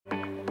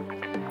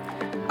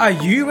Are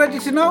you ready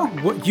to know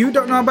what you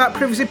don't know about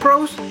Privacy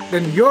Pros?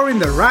 Then you're in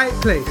the right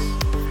place.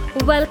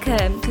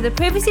 Welcome to the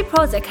Privacy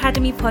Pros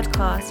Academy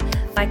podcast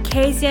by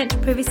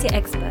Kazient Privacy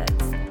Experts,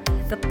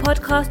 the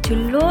podcast to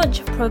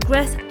launch,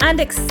 progress, and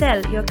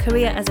excel your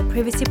career as a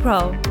privacy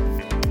pro.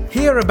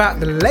 Hear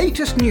about the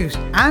latest news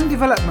and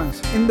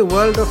developments in the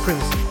world of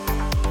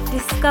privacy.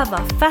 Discover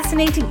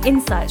fascinating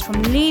insights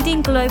from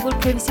leading global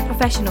privacy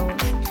professionals.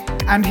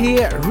 And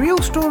hear real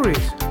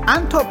stories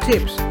and top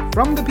tips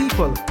from the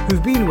people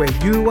who've been where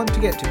you want to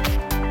get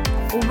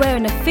to. We're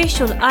an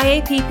official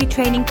IAPP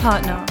training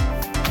partner.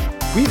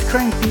 We've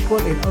trained people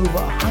in over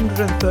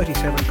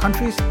 137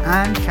 countries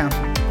and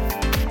counting.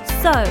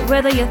 So,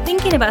 whether you're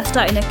thinking about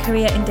starting a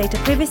career in data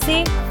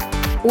privacy,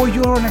 or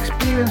you're an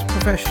experienced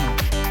professional,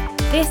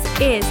 this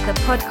is the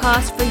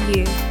podcast for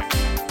you.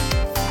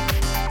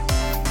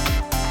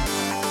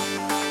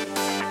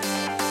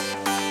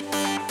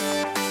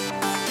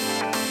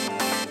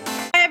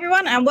 Hi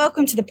everyone, and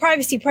welcome to the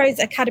Privacy Pros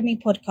Academy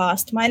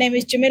podcast. My name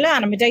is Jamila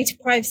and I'm a data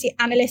privacy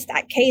analyst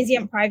at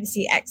Kazient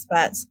Privacy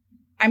Experts.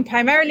 I'm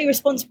primarily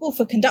responsible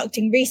for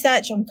conducting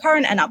research on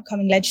current and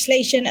upcoming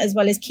legislation, as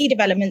well as key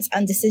developments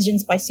and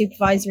decisions by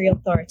supervisory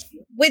authority.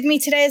 With me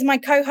today as my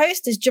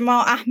co-host is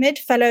Jamal Ahmed,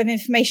 Fellow of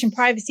Information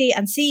Privacy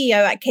and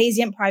CEO at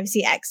Kazient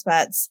Privacy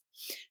Experts.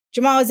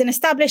 Jamal is an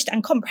established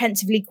and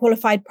comprehensively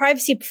qualified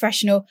privacy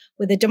professional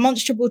with a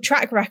demonstrable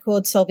track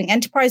record solving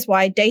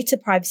enterprise-wide data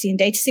privacy and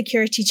data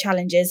security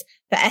challenges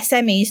for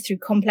SMEs through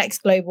complex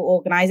global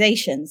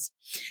organizations.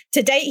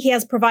 To date, he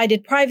has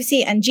provided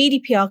privacy and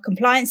GDPR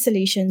compliance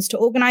solutions to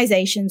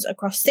organizations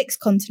across 6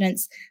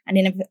 continents and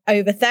in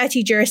over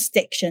 30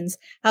 jurisdictions,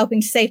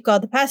 helping to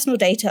safeguard the personal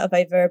data of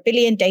over 1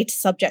 billion data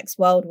subjects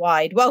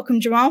worldwide.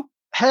 Welcome, Jamal.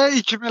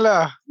 Hey,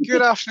 Jamila.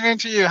 Good afternoon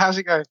to you. How's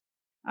it going?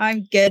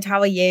 I'm good.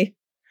 How are you?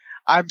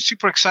 I'm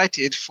super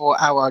excited for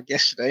our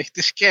guest today.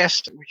 This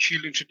guest, which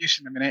you'll introduce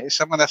in a minute, is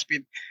someone that's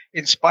been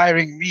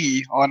inspiring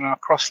me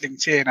across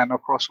LinkedIn and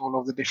across all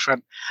of the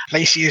different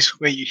places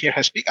where you hear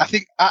her speak. I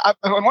think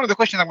one of the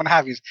questions I'm going to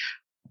have is,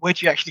 where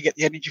do you actually get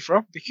the energy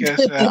from?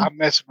 Because I'm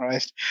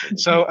mesmerized.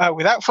 So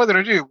without further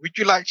ado, would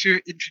you like to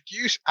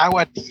introduce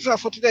our diva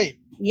for today?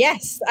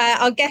 Yes,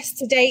 our guest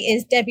today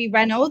is Debbie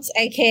Reynolds,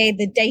 aka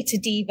the Data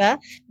Diva.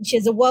 She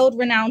is a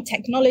world-renowned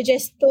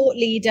technologist, thought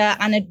leader,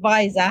 and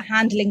advisor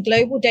handling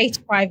global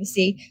data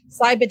privacy,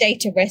 cyber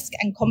data risk,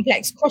 and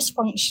complex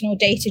cross-functional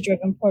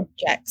data-driven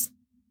projects.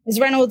 Ms.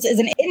 Reynolds is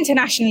an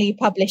internationally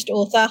published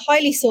author,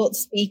 highly sought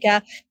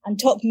speaker, and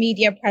top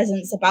media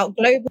presence about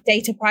global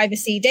data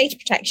privacy, data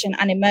protection,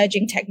 and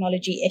emerging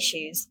technology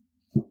issues.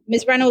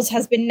 Ms. Reynolds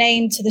has been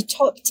named to the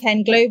top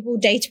 10 global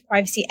data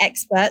privacy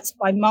experts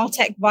by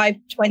Martech Vibe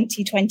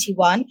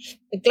 2021,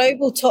 the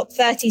global top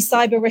 30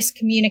 cyber risk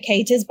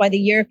communicators by the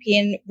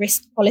European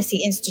Risk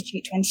Policy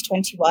Institute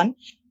 2021,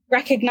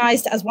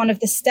 recognized as one of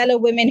the stellar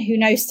women who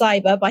know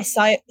cyber by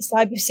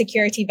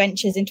Cybersecurity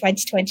Ventures in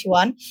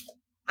 2021,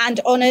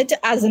 and honored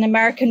as an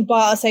American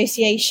Bar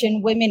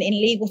Association Women in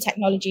Legal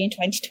Technology in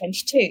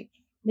 2022.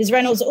 Ms.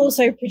 Reynolds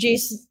also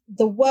produced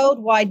the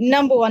worldwide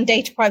 #1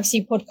 data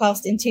privacy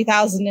podcast in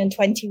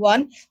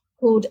 2021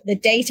 called the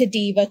Data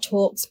Diva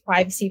Talks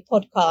Privacy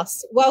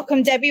Podcast.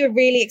 Welcome, Debbie. We're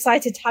really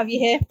excited to have you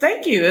here.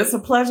 Thank you. It's a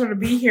pleasure to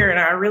be here, and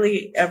I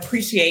really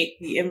appreciate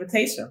the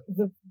invitation.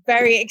 We're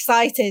very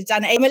excited,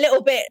 and I'm a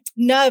little bit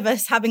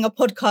nervous having a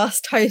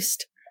podcast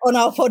host on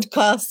our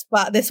podcast,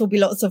 but this will be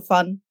lots of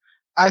fun.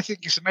 I think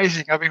it's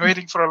amazing. I've been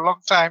waiting for a long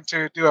time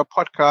to do a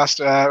podcast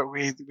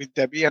with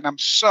Debbie, and I'm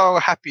so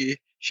happy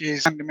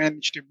she's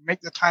managed to make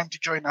the time to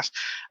join us.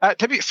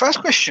 Debbie, first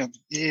question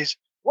is,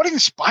 what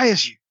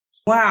inspires you?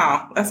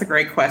 Wow, that's a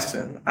great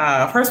question.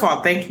 First of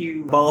all, thank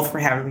you both for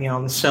having me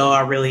on the show.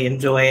 I really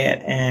enjoy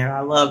it, and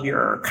I love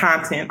your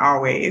content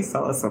always,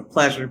 so it's a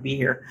pleasure to be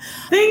here.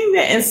 The thing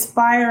that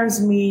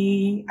inspires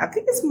me, I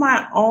think it's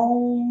my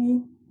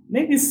own,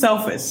 maybe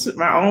selfish,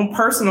 my own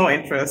personal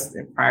interest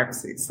in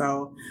privacy.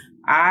 So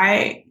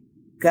I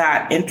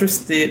got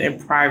interested in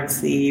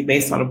privacy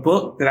based on a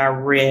book that I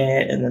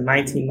read in the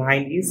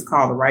 1990s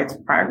called The Right to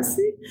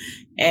Privacy.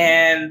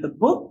 And the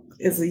book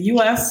is a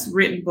U.S.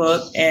 written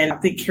book, and I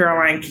think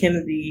Caroline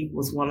Kennedy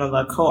was one of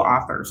the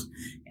co-authors.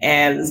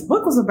 And this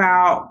book was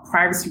about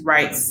privacy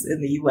rights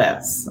in the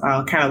U.S.,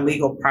 kind of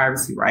legal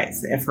privacy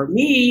rights. And for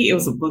me, it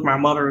was a book my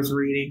mother was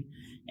reading,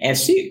 and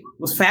she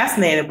was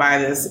fascinated by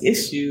this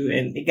issue,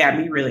 and it got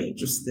me really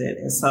interested.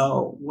 And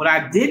so what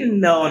I didn't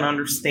know and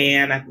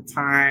understand at the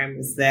time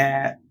is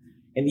that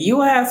in the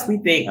U.S., we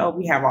think, oh,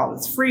 we have all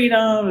this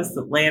freedom. It's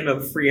the land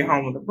of the free and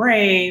home of the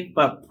brave.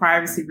 But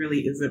privacy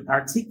really isn't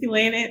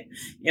articulated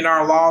in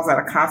our laws at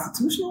a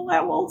constitutional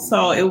level.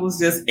 So it was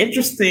just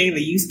interesting,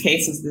 the use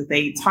cases that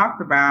they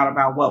talked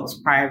about what was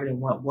private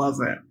and what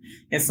wasn't.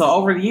 And so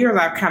over the years,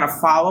 I've kind of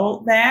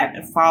followed that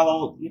and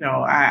followed,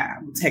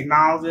 I'm a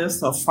technologist,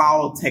 so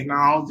followed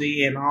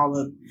technology and all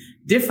the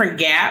different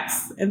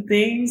gaps and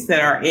things that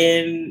are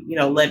in,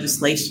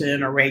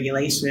 legislation or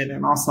regulation,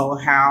 and also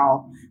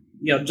how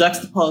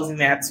juxtaposing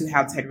that to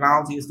how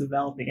technology is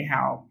developing and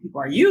how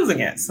people are using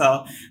it.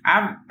 So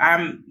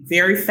I'm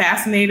very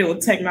fascinated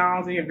with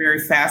technology and very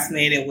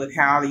fascinated with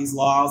how these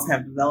laws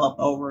have developed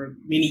over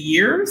many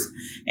years.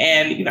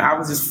 And, I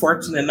was just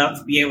fortunate enough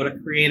to be able to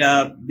create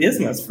a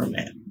business from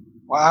it.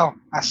 Wow,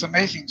 that's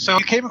amazing. So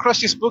you came across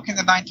this book in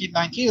the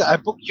 1990s, a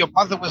book your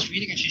mother was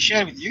reading and she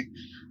shared with you,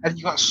 and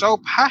you got so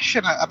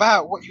passionate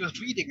about what you was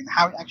reading and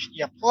how it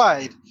actually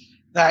applied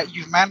that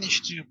you've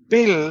managed to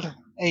build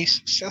a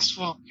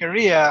successful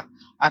career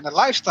and a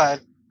lifestyle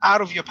out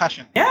of your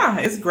passion. Yeah,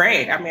 it's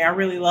great. I mean, I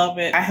really love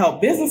it. I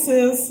help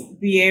businesses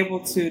be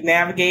able to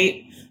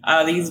navigate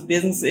these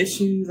business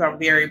issues. I'm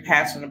very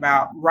passionate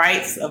about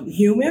rights of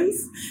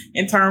humans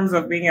in terms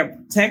of being able to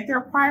protect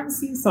their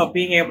privacy. So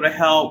being able to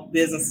help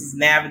businesses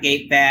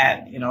navigate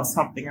that,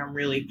 something I'm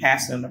really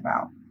passionate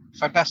about.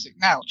 Fantastic.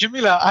 Now,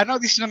 Jamila, I know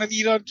this is going to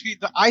lead on to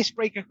the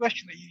icebreaker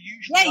question that you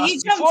usually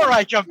ask before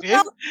I jump in.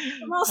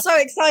 I'm also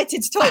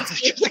excited to talk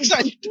to you.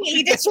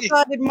 Completely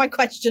disregarded my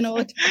question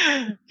order.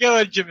 Go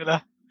on,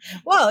 Jamila.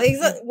 Well,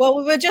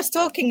 we were just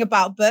talking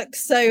about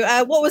books.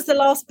 So what was the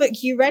last book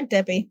you read,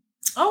 Debbie?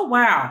 Oh,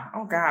 wow.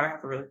 Oh, God, I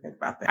have to really think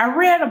about that. I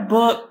read a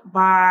book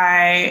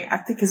by, I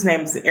think his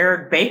name is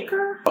Eric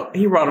Baker.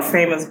 He wrote a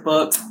famous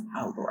book.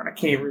 Oh, Lord, I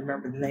can't even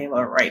remember the name of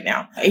it right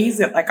now. He's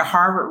like a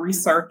Harvard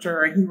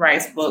researcher, and he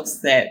writes books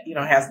that,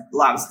 has a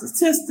lot of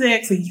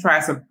statistics, and he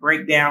tries to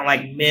break down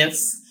like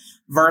myths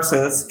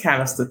versus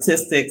kind of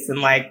statistics and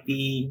like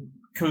the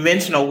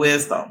conventional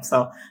wisdom.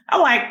 So I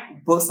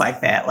like books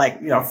like that,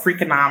 like,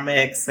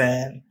 Freakonomics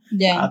and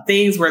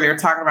things where they're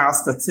talking about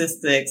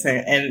statistics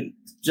and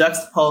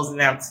juxtaposing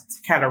them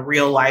to kind of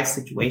real life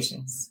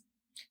situations.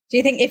 Do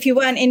you think if you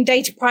weren't in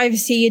data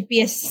privacy, you'd be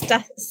a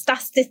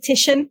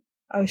statistician?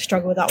 I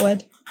struggle with that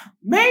word.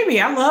 Maybe.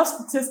 I love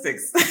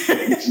statistics.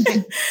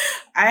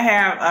 I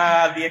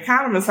have The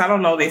Economist. I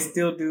don't know if they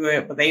still do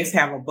it, but they used to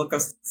have a book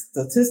of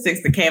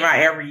statistics that came out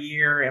every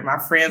year, and my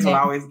friends would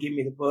always give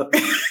me the book.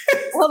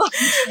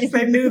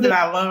 They knew that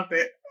I loved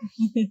it.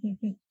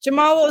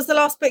 Jamal, what was the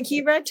last book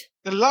you read?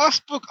 The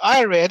last book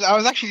I read, I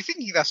was actually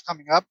thinking that's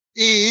coming up,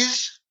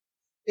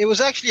 it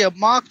was actually a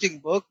marketing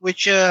book,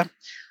 which I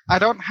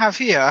don't have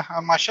here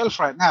on my shelf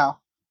right now,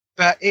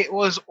 but it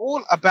was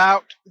all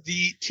about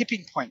the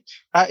tipping point.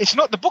 It's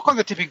not the book on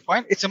the tipping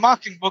point. It's a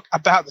marketing book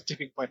about the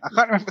tipping point. I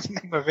can't remember the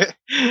name of it,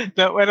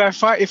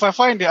 but if I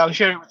find it, I'll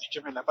share it with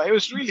you, Jamila. But it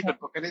was a really good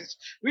book, and it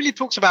really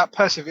talks about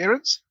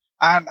perseverance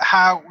and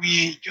how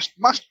we just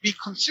must be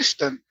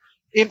consistent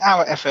in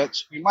our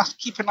efforts. We must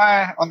keep an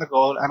eye on the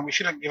goal, and we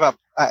shouldn't give up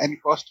at any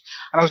cost.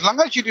 And as long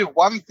as you do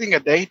one thing a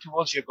day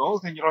towards your goal,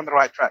 then you're on the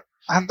right track.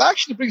 And that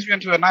actually brings me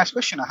into a nice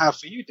question I have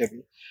for you,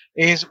 Debbie,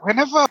 is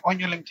whenever on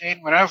your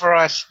LinkedIn, whenever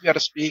I see you how to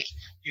speak,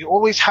 you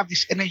always have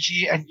this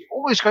energy and you're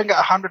always going at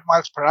 100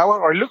 miles per hour,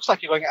 or it looks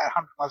like you're going at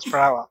 100 miles per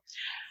hour.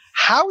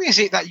 How is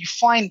it that you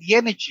find the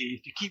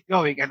energy to keep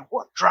going, and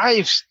what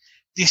drives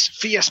this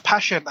fierce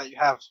passion that you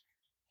have?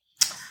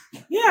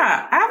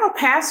 Yeah, I have a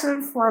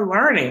passion for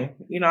learning.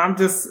 I'm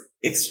just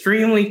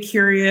extremely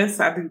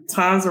curious. I do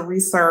tons of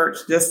research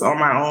just on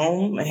my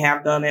own. I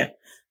have done it.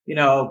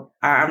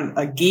 I'm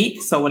a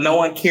geek. So when no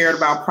one cared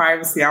about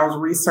privacy, I was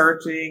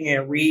researching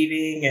and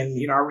reading,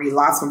 and, I read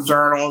lots of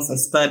journals and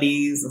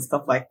studies and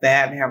stuff like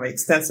that, and have an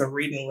extensive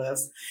reading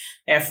list.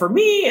 And for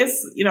me,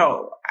 it's,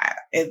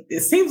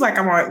 it seems like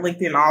I'm on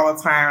LinkedIn all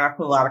the time. I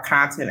put a lot of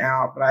content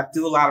out, but I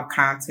do a lot of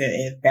content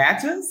in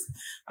batches.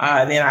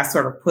 And then I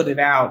sort of put it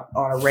out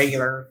on a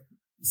regular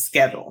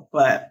schedule.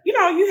 But,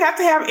 you have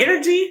to have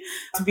energy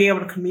to be able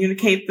to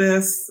communicate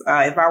this.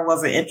 If I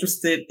wasn't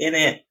interested in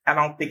it, I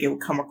don't think it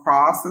would come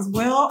across as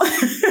well.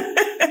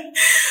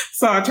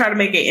 So I try to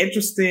make it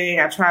interesting.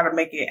 I try to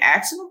make it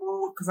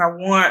actionable because I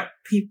want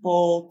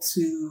people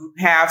to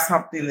have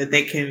something that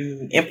they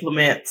can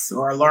implement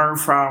or learn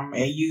from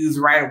and use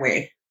right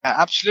away. Yeah,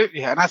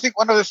 absolutely. And I think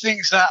one of the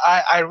things that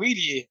I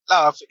really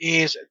love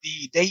is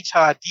the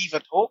Data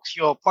Diva Talks,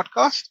 your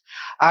podcast.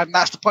 And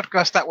that's the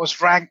podcast that was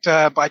ranked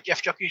by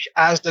Jeff Jokic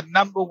as the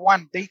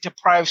 #1 data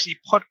privacy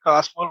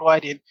podcast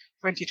worldwide in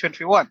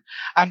 2021.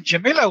 And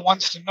Jamila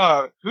wants to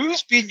know,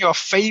 who's been your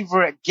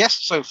favorite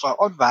guest so far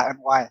on that and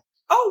why?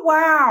 Oh,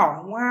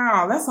 wow.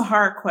 Wow. That's a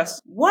hard question.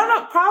 One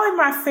of probably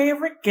my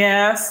favorite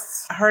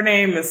guests, her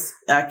name is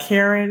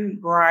Karen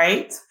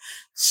Bright.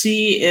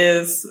 She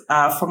is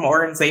from an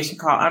organization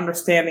called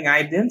Understanding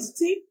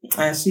Identity.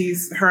 And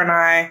her and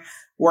I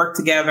work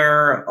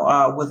together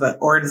with an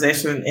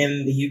organization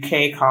in the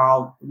UK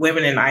called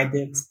Women in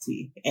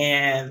Identity.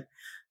 And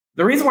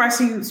the reason why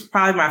she's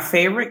probably my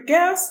favorite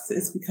guest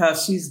is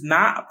because she's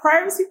not a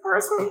privacy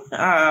person.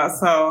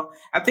 So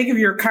I think if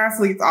you're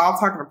constantly all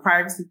talking to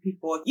privacy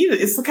people,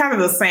 it's kind of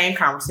the same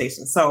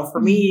conversation. So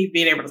for me,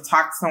 being able to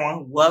talk to someone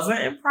who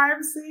wasn't in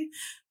privacy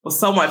was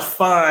so much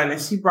fun.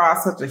 And she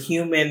brought such a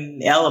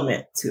human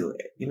element to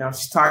it.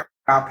 She talked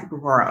about people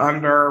who are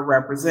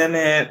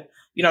underrepresented,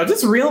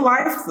 just real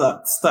life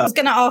stuff. I was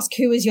going to ask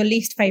who was your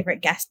least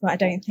favorite guest, but I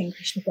don't think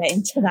we should get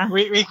into that.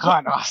 We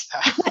can't ask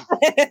that.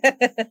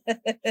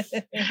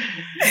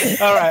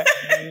 All right.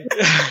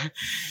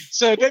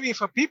 So, Debbie,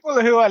 for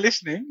people who are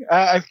listening,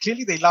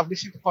 clearly they love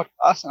listening to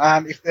podcasts,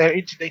 and if they're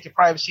into data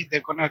privacy,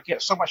 they're going to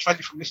get so much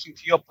value from listening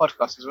to your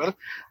podcast as well.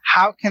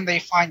 How can they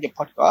find your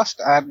podcast,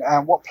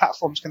 and what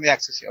platforms can they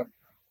access it on?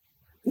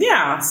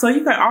 Yeah, so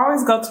you can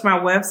always go to my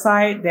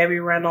website,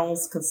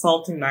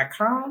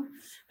 DebbieReynoldsConsulting.com,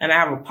 and I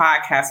have a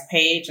podcast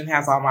page and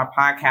has all my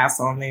podcasts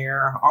on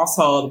there.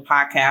 Also, the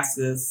podcast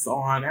is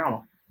on,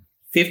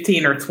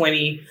 15 or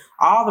 20,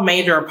 all the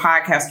major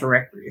podcast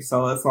directories.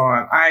 So it's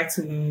on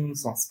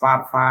iTunes, on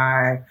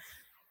Spotify,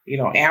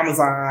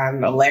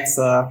 Amazon,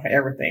 Alexa,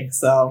 everything.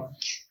 So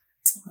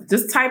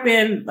just type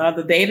in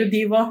the Data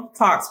Diva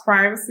Talks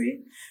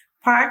Privacy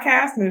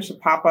podcast, and it should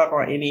pop up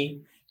on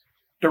any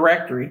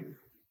directory.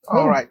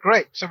 All right,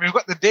 great. So we've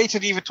got the Data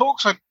Diva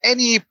Talks on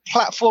any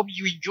platform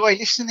you enjoy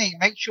listening.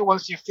 Make sure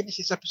once you finish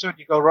this episode,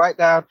 you go right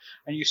down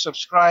and you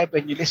subscribe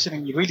and you listen,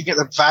 and you really get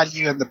the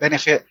value and the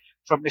benefit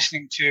from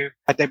listening to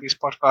Debbie's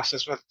podcast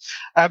as well.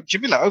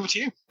 Jamila, over to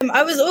you.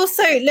 I was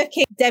also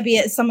looking, Debbie,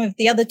 at some of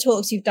the other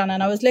talks you've done,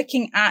 and I was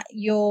looking at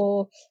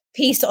your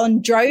piece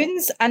on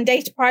drones and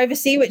data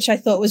privacy, which I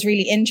thought was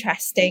really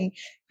interesting,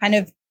 kind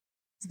of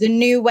the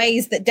new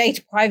ways that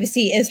data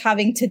privacy is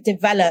having to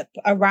develop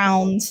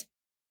around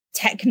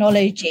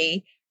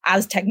technology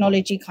as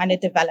technology kind of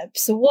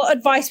develops. So what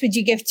advice would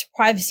you give to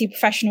privacy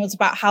professionals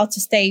about how to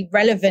stay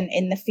relevant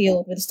in the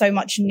field with so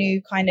much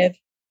new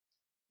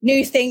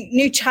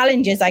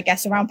challenges, I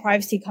guess, around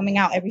privacy coming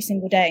out every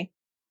single day?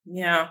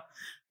 Yeah.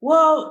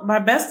 Well, my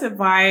best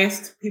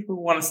advice to people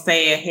who want to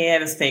stay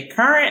ahead and stay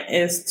current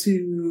is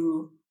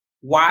to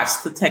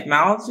watch the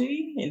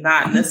technology and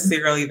not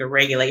necessarily the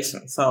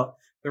regulations. So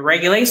the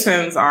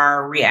regulations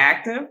are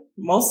reactive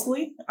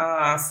mostly.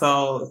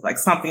 So like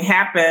something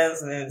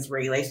happens and then this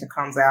regulation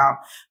comes out.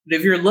 But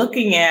if you're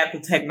looking at the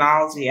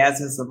technology as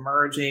it's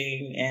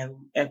emerging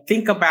and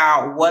think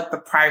about what the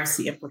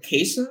privacy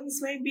implications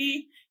may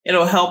be,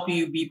 it'll help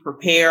you be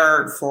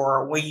prepared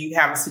for when you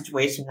have a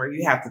situation where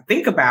you have to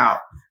think about,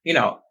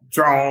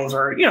 drones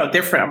or,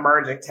 different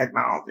emerging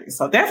technologies.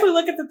 So definitely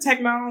look at the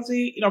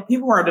technology.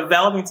 People who are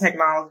developing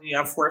technology,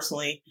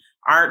 unfortunately,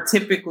 aren't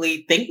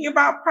typically thinking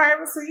about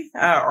privacy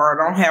or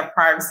don't have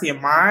privacy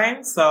in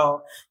mind.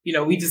 So,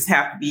 we just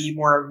have to be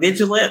more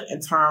vigilant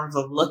in terms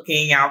of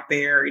looking out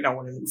there,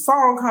 when a new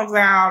phone comes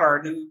out or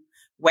a new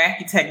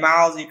wacky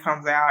technology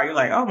comes out, you're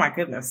like, oh my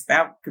goodness,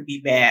 that could be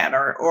bad.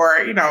 Or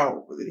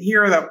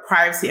here are the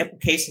privacy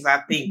implications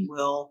I think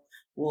will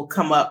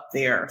come up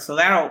there. So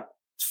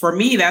for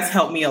me, that's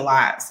helped me a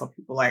lot. So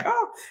people are like,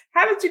 oh,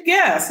 how did you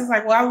guess? It's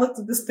like, well, I looked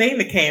at this thing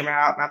that came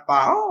out and I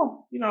thought,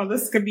 oh,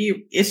 this could be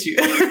an issue.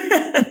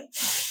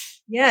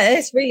 Yeah,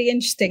 it's really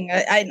interesting.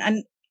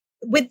 And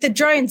with the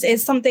drones,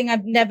 it's something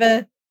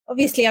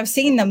obviously I've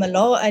seen them a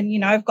lot,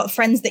 and, I've got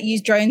friends that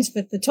use drones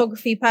for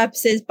photography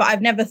purposes, but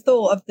I've never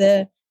thought of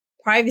the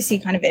privacy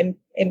kind of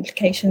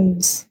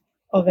implications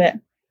of it.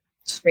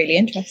 It's really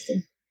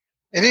interesting.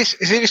 It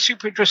is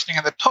super interesting.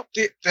 And the top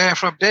tip there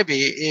from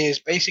Debbie is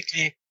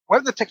basically,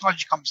 when the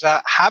technology comes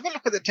out, have a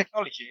look at the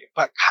technology,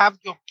 but have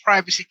your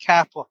privacy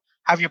cap or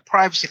have your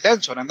privacy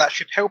lens on, and that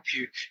should help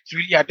you to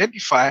really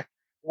identify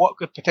what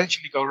could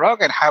potentially go wrong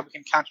and how we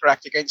can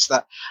counteract against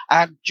that.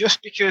 And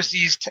just because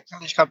these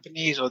technology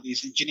companies or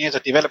these engineers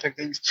are developing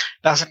things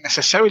doesn't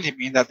necessarily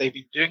mean that they've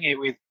been doing it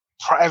with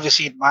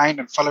privacy in mind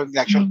and following the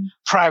actual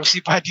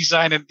privacy by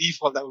design and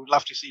default that we would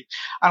love to see.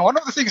 And one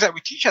of the things that we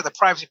teach at the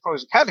Privacy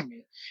Pros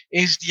Academy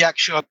is the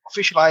actual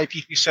official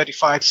IAPP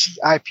certified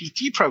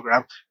CIPT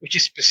program, which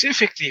is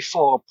specifically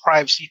for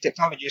privacy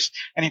technologists.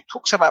 And it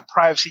talks about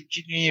privacy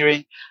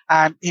engineering,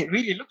 and it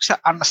really looks at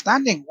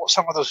understanding what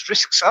some of those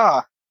risks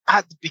are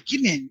at the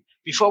beginning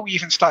before we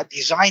even start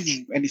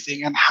designing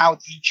anything, and how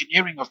the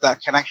engineering of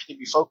that can actually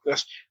be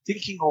focused,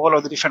 thinking of all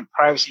of the different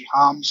privacy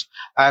harms.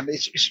 And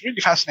it's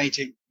really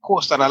fascinating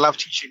course that I love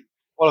teaching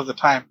all of the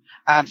time.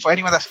 And for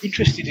anyone that's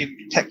interested in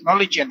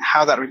technology and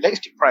how that relates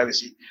to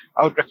privacy,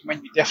 I would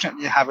recommend you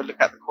definitely have a look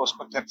at the course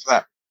content for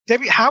that.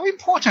 Debbie, how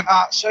important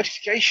are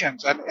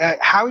certifications, and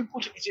how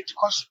important is it to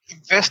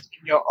constantly invest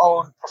in your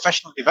own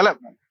professional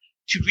development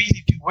to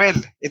really do well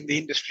in the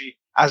industry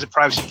as a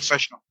privacy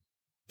professional?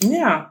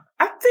 Yeah,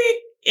 I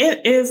think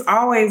it is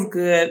always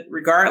good,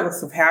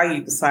 regardless of how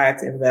you decide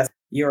to invest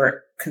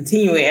your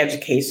continuing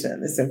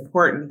education. It's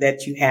important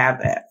that you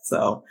have that.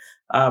 So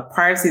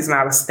privacy is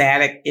not a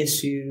static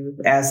issue.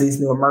 As these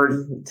new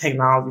emerging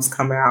technologies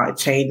come out, it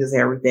changes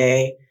every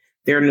day.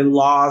 There are new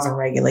laws and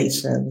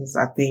regulations.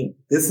 I think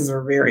this is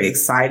a very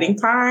exciting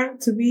time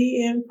to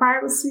be in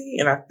privacy.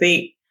 And I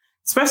think,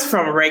 especially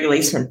from a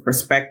regulation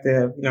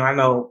perspective, I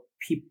know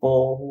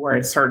people who are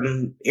in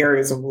certain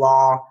areas of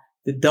law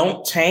that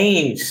don't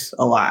change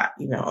a lot.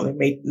 They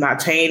may not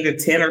change in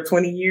 10 or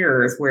 20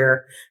 years,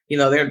 where,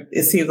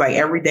 it seems like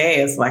every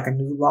day is like a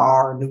new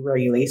law or new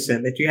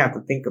regulation that you have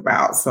to think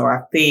about. So I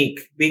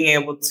think being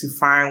able to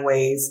find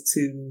ways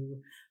to,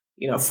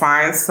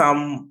 find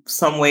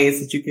some ways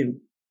that you can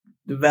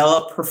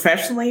develop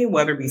professionally,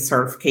 whether it be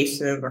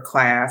certifications or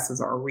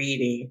classes or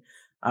reading.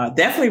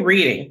 Definitely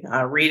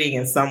reading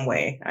in some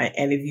way.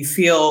 And if you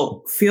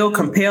feel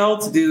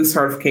compelled to do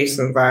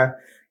certifications,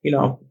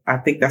 I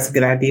think that's a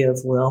good idea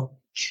as well.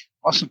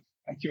 Awesome.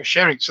 Thank you for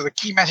sharing. So the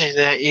key message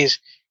there is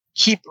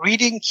keep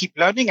reading, keep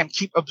learning, and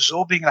keep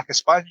absorbing like a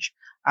sponge.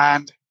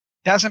 And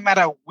doesn't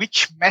matter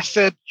which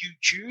method you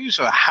choose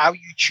or how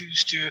you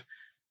choose to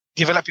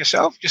develop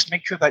yourself, just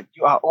make sure that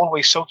you are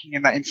always soaking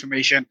in that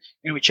information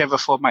in whichever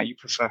format you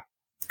prefer.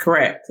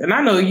 Correct. And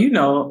I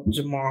know,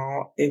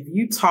 Jamal, if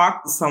you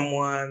talk to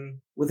someone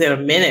within a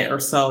minute or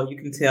so, you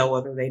can tell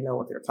whether they know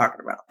what they're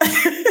talking about.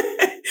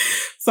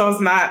 So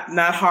it's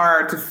not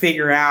hard to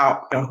figure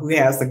out who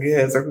has the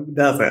goods or who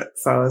doesn't.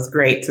 So it's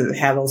great to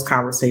have those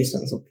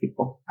conversations with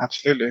people.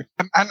 Absolutely.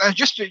 And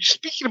just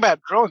speaking about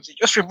drones, it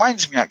just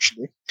reminds me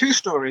actually, 2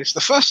 stories.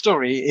 The first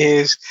story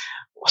is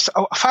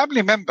a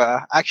family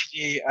member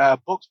actually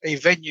booked a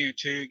venue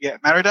to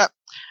get married at.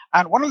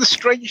 And one of the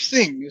strange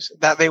things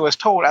that they was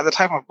told at the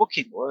time of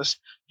booking was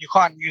you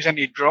can't use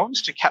any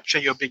drones to capture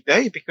your big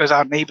day because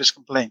our neighbors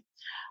complain.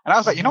 And I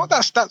was like,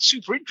 that's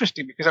super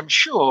interesting, because I'm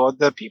sure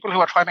the people who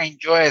are trying to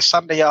enjoy a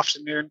Sunday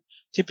afternoon,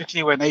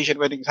 typically when Asian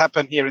weddings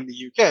happen here in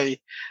the UK,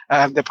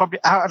 they're probably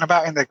out and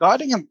about in their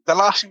garden, and the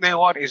last thing they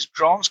want is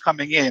drones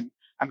coming in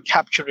and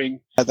capturing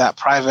that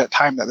private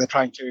time that they're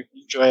trying to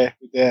enjoy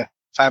with their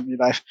family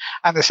life.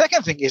 And the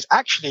second thing is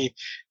actually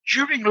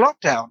during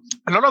lockdown,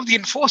 a lot of the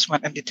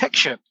enforcement and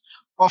detection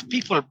of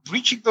people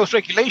breaching those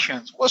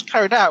regulations was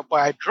carried out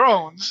by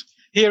drones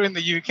here in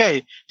the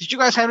UK. Did you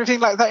guys have anything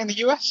like that in the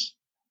US?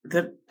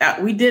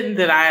 We didn't,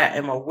 that I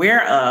am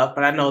aware of,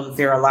 but I know that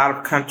there are a lot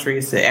of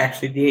countries that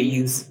actually did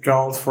use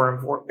drones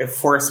for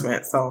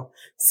enforcement. So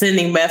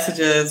sending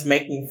messages,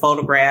 making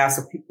photographs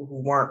of people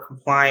who weren't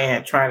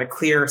compliant, trying to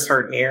clear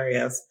certain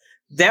areas.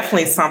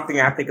 Definitely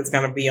something I think is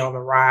going to be on the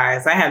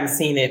rise. I haven't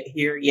seen it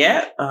here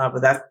yet,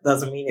 but that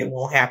doesn't mean it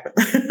won't happen.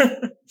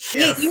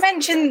 You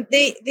mentioned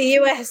the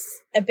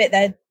US a bit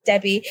there,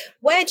 Debbie.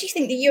 Where do you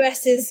think the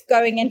US is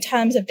going in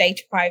terms of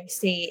data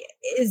privacy?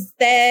 Is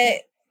there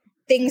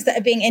things that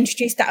are being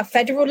introduced at a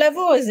federal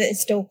level, or is it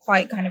still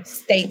quite kind of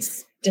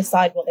states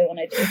decide what they want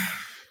to do?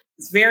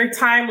 It's very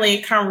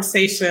timely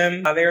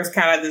conversation. There's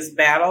kind of this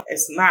battle.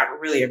 It's not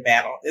really a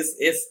battle.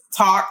 It's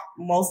talk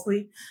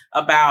mostly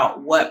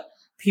about what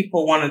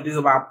people want to do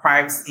about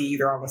privacy,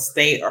 either on the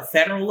state or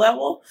federal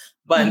level.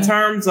 But in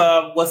terms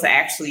of what's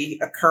actually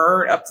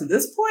occurred up to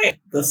this point,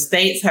 the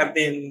states have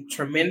been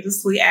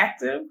tremendously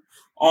active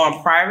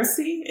on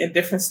privacy in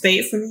different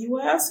states in the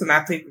U.S. And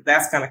I think that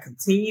that's going to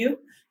continue.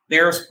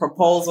 There's a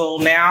proposal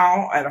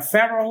now at a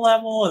federal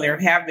level, and there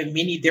have been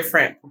many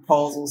different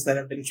proposals that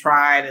have been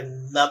tried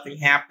and nothing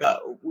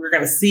happened. We're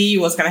going to see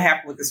what's going to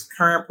happen with this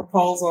current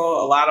proposal.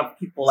 A lot of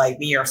people like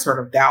me are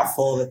sort of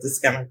doubtful that this is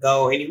going to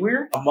go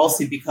anywhere,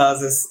 mostly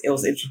because it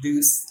was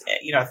introduced,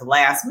 at the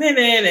last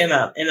minute in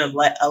an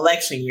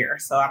election year.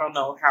 So I don't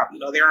know how,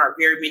 there aren't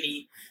very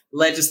many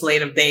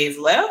legislative days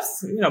left.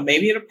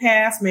 Maybe it'll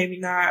pass, maybe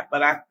not.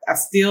 But I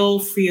still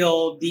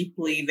feel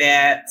deeply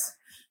that,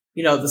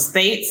 the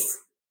states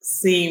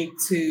seem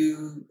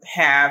to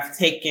have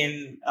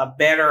taken a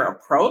better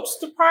approach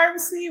to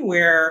privacy,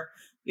 where,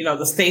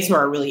 the states who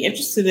are really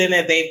interested in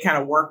it, they've kind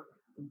of worked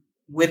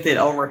with it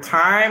over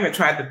time and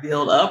tried to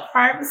build up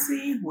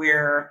privacy,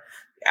 where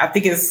I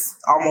think it's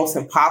almost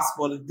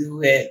impossible to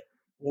do it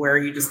where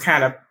you just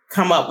kind of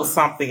come up with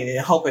something and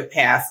hope it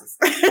passes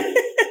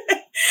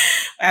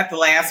at the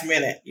last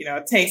minute.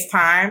 It takes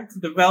time to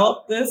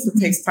develop this. It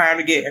takes time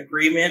to get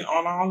agreement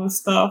on all this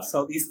stuff.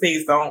 So these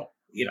things don't,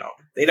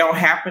 they don't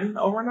happen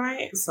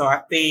overnight. So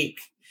I think,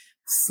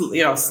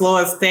 slow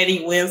and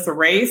steady wins the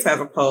race, as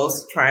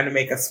opposed to trying to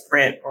make a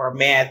sprint or a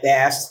mad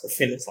dash to the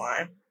finish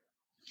line.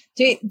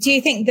 Do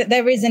you think that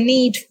there is a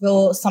need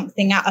for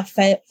something at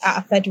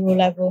a federal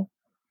level,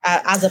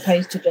 as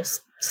opposed to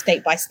just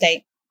state by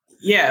state?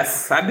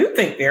 Yes, I do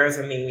think there is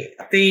a need.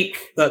 I think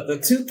the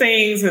two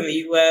things in the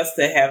U.S.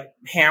 that have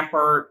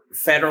hampered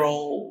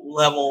federal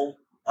level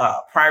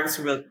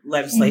privacy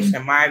legislation,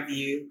 in my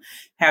view,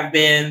 have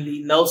been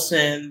the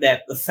notion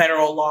that the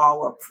federal law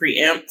will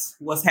preempt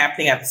what's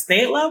happening at the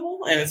state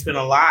level. And it's been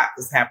a lot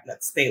that's happened at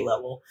the state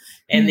level.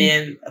 And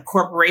then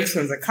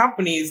corporations and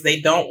companies, they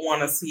don't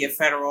want to see a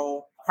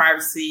federal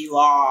privacy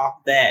law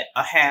that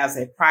has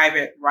a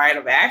private right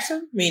of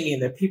action, meaning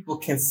that people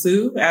can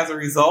sue as a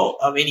result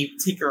of any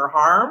particular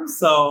harm.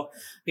 So,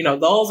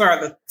 those are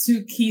the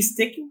two key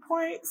sticking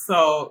points.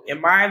 So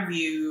in my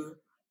view,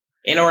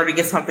 in order to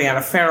get something at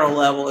a federal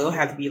level, it'll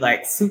have to be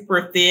like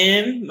super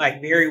thin,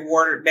 like very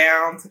watered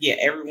down to get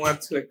everyone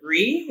to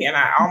agree. And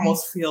I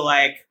almost feel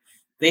like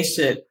they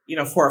should,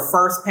 for a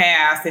first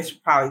pass, they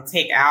should probably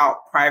take out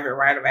private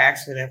right of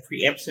action and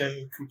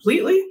preemption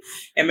completely,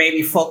 and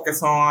maybe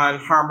focus on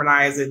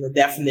harmonizing the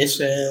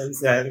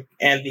definitions and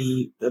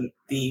the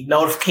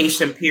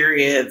notification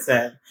periods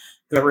and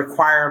the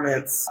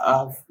requirements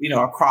of,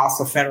 across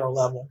the federal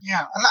level.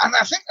 Yeah, and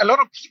I think a lot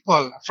of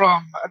people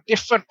from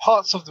different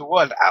parts of the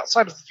world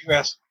outside of the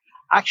US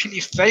actually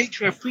fail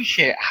to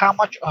appreciate how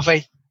much of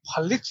a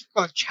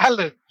political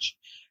challenge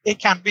it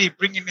can be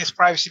bringing this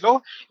privacy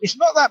law. It's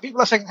not that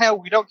people are saying,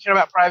 hell, we don't care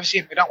about privacy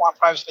and we don't want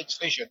privacy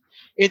legislation.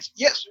 It's,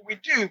 yes, we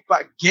do,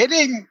 but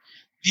getting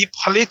the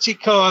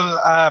political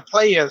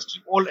players to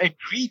all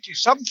agree to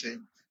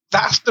something,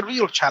 that's the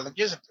real challenge,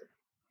 isn't it?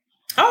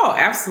 Oh,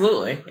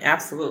 absolutely.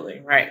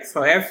 Absolutely. Right.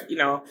 So as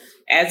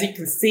you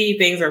can see,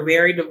 things are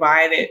very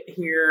divided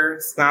here.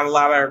 It's not a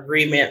lot of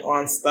agreement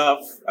on stuff.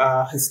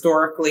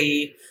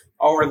 Historically,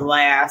 over the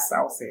last,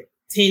 I would say,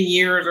 10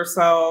 years or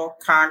so,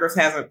 Congress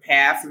hasn't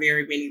passed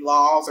very many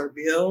laws or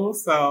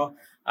bills. So,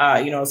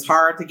 it's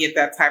hard to get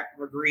that type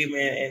of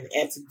agreement,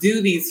 and to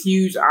do these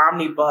huge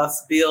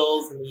omnibus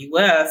bills in the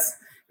U.S.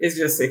 is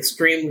just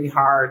extremely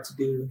hard to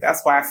do.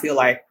 That's why I feel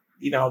like,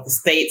 the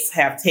states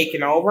have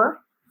taken over,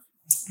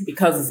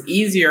 because it's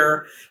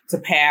easier to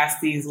pass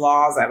these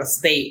laws at a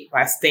state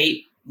by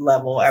state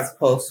level as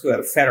opposed to at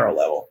a federal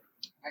level.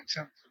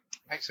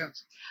 Makes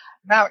sense.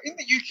 Now, in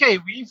the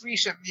UK, we've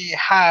recently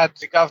had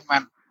the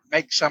government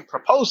make some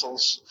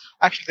proposals.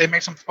 Actually, they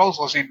made some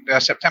proposals in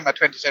September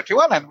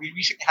 2021, and we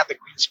recently had the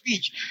Queen's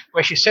speech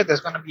where she said there's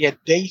going to be a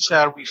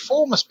data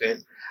reforms bill,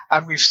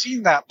 and we've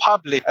seen that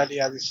published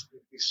earlier this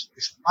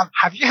month.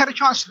 Have you had a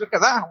chance to look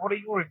at that? What are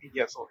your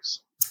immediate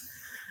thoughts?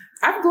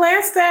 I've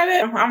glanced at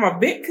it. I'm a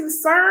bit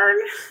concerned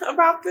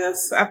about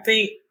this. I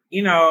think,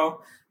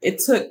 it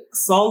took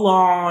so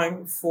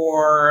long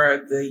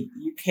for the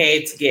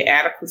UK to get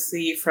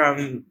adequacy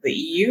from the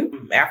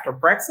EU after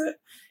Brexit.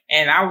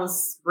 And I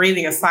was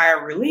breathing a sigh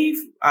of relief,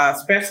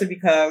 especially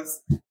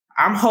because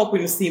I'm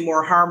hoping to see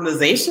more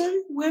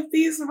harmonization with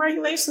these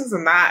regulations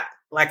and not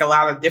like a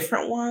lot of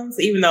different ones,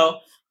 even though,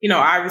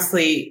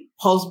 obviously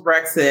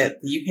post-Brexit,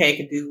 the UK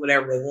can do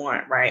whatever they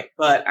want, right?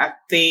 But I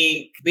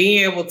think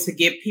being able to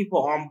get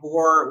people on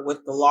board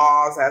with the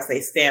laws as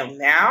they stand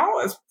now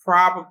is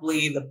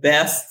probably the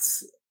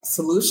best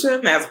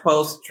solution, as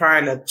opposed to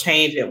trying to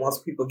change it once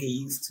people get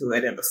used to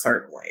it in a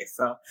certain way.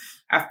 So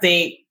I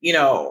think,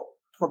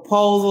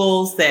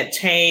 proposals that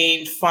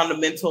change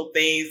fundamental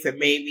things that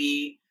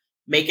maybe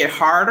make it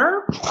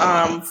harder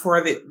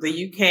for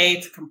the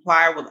UK to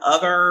comply with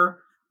other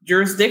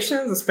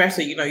jurisdictions,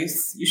 especially,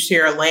 you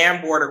share a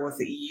land border with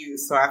the EU.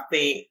 So I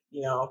think,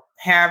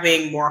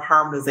 having more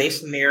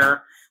harmonization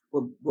there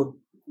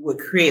would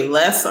create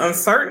less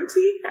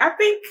uncertainty, I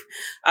think,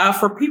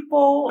 for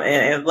people,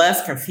 and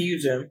less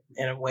confusion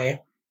in a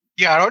way.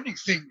 The ironic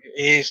thing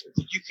is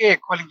the UK are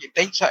calling it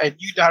data a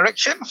new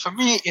direction. For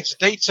me, it's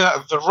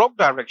data the wrong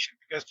direction,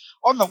 because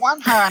on the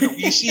one hand,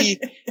 we see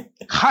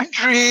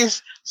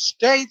countries,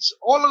 states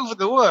all over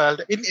the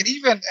world, and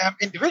even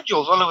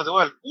individuals all over the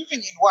world moving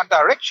in one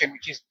direction,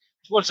 which is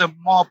towards a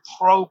more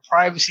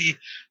pro-privacy,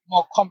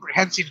 more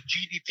comprehensive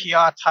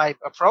GDPR type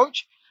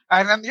approach.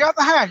 And on the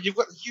other hand, you've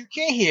got the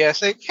UK here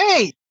saying,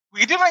 hey,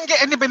 we didn't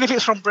get any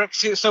benefits from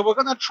Brexit, so we're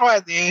going to try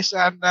this,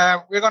 and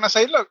we're going to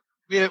say, look,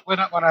 we're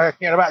not going to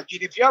care about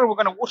GDPR. We're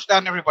going to water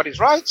down everybody's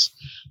rights.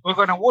 We're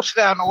going to water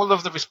down all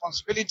of the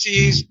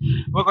responsibilities.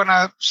 We're going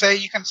to say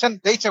you can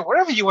send data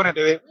wherever you want to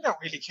do it. We don't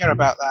really care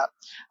about that.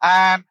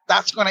 And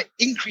that's going to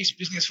increase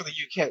business for the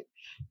UK.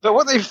 But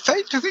what they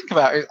failed to think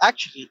about is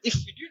actually, if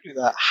we do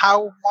that,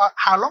 how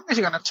long is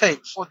it going to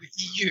take for the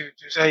EU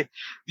to say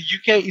the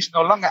UK is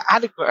no longer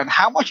adequate, and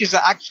how much is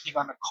that actually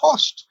going to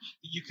cost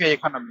the UK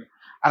economy?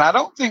 And I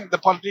don't think the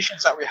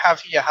politicians that we have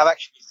here have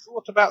actually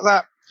thought about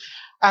that.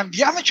 And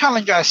the other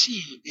challenge I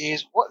see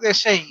is what they're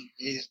saying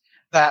is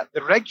that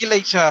the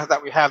regulator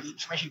that we have, the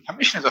Information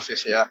Commissioner's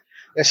Office here,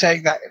 they're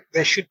saying that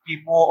there should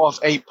be more of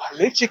a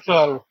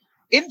political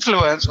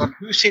influence on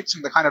who sits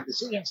in the kind of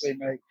decisions they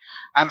make.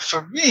 And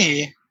for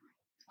me,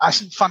 I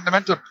see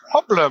fundamental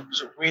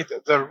problems with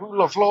the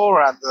rule of law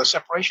and the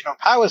separation of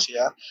powers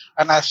here.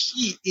 And I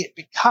see it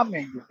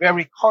becoming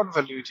very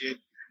convoluted.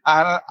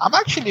 And I'm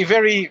actually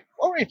very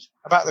worried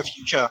about the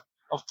future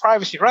of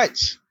privacy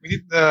rights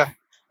within the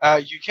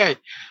UK.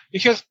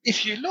 Because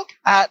if you look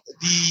at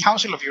the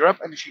Council of Europe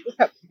and if you look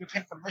at the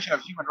European Convention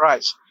of Human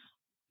Rights,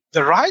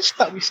 the rights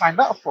that we signed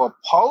up for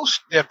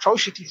post the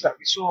atrocities that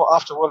we saw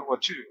after World War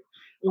II,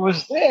 it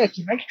was there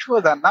to make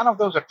sure that none of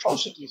those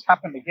atrocities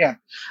happened again.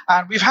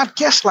 And we've had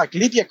guests like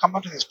Lydia come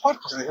onto this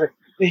podcast and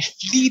they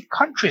flee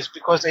countries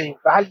because they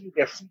value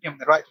their freedom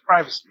and the right to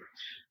privacy.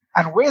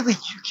 And where the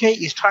UK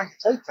is trying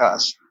to take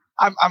us,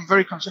 I'm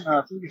very concerned.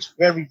 I think it's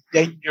very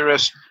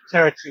dangerous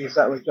territories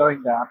that we're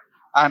going down.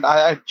 And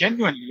I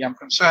genuinely am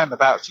concerned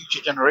about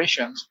future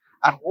generations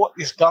and what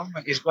this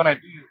government is going to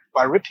do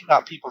by ripping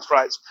up people's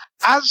rights.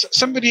 As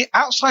somebody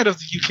outside of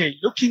the UK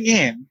looking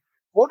in,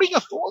 what are your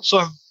thoughts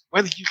on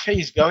where the UK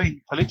is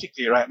going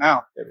politically right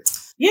now, David?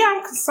 Yeah,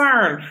 I'm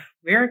concerned,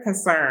 very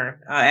concerned.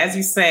 As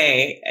you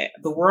say,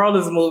 the world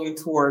is moving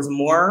towards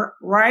more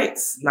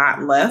rights,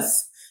 not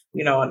less.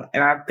 And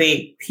I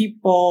think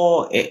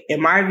people,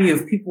 in my view,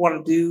 if people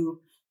want to do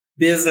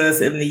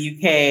business in the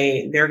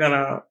UK, they're going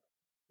to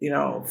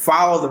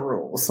follow the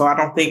rules. So I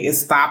don't think it's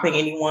stopping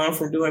anyone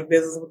from doing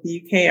business with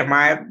the UK. In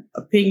my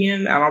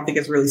opinion, I don't think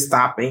it's really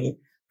stopping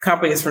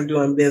companies from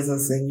doing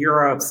business in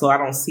Europe. So I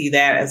don't see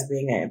that as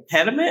being an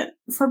impediment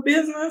for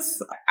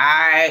business.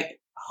 I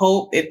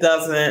hope it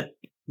doesn't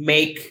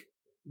make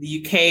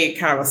the UK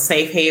kind of a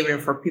safe haven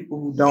for people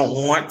who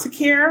don't want to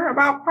care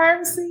about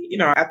privacy.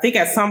 I think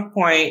at some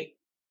point,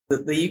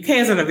 the UK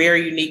is in a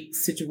very unique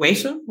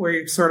situation where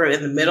you're sort of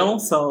in the middle.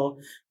 So,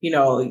 you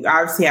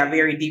obviously have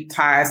very deep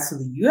ties to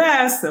the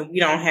US, and we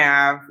don't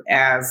have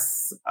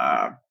as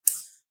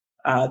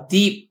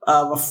deep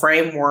of a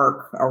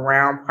framework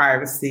around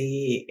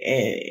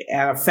privacy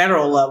at a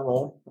federal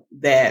level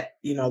that,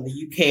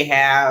 the UK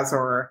has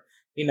or,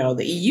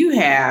 the EU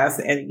has.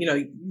 And,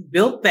 you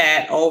built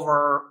that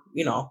over,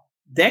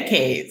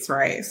 decades,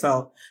 right?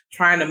 So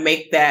trying to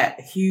make that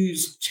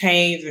huge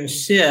change and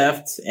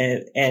shift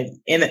and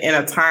in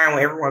a time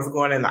when everyone's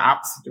going in the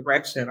opposite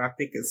direction, I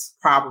think is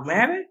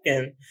problematic.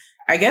 And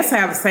I guess I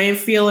have the same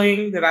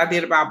feeling that I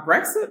did about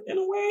Brexit in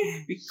a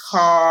way,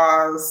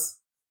 because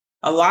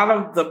a lot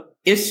of the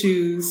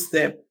issues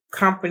that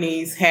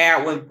companies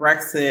had with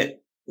Brexit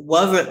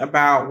wasn't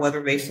about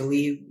whether they should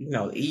leave,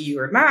 the EU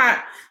or not.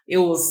 It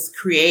was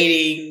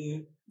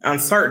creating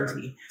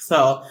uncertainty.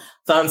 So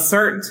the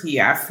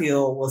uncertainty, I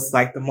feel, was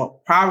like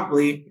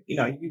probably,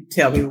 you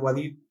tell me whether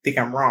you think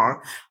I'm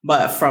wrong,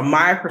 but from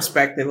my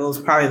perspective, it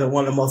was probably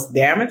one of the most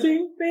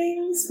damaging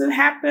things that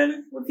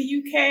happened with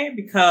the UK,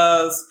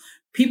 because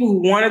people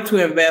who wanted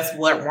to invest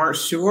weren't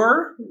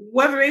sure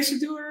whether they should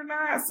do it or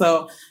not.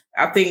 So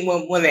I think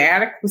when the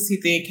adequacy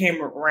thing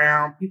came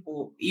around,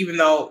 people, even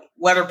though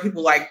whether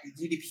people like the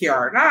GDPR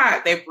or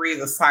not, they breathed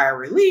a sigh of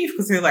relief,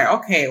 because they're like,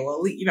 okay,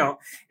 well,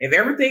 if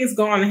everything's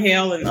going to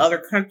hell in other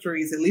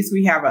countries, at least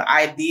we have an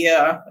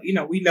idea.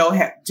 We know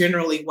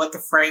generally what the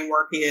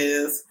framework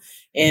is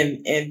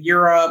in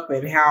Europe,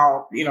 and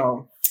how,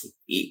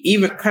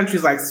 even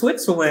countries like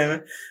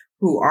Switzerland,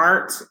 who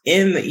aren't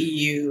in the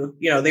EU,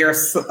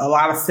 there's a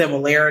lot of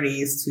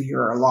similarities to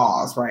your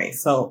laws, right?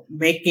 So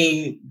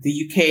making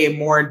the UK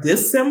more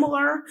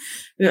dissimilar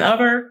than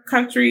other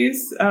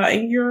countries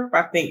in Europe,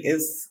 I think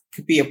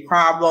could be a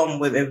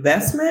problem with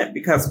investment,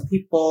 because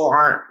people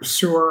aren't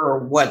sure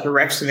what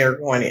direction they're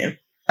going in.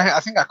 I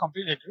think I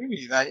completely agree with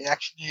you. That it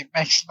actually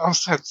makes no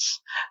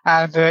sense,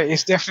 and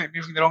it's definitely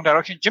moving in the wrong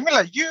direction.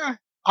 Jamila, you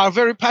are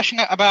very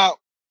passionate about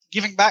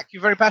giving back.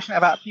 You're very passionate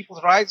about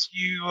people's rights.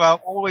 You are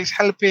always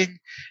helping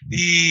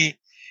the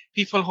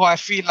people who I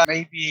feel like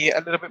may be a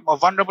little bit more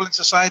vulnerable in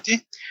society.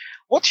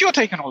 What's your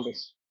take on all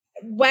this?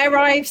 Where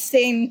I've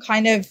seen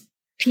kind of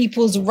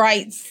people's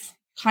rights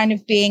kind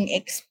of being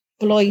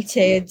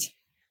exploited,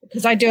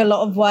 because I do a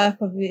lot of work,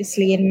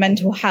 obviously, in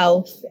mental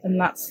health,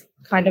 and that's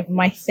kind of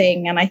my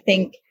thing. And I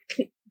think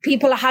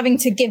people are having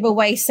to give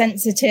away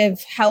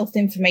sensitive health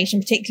information,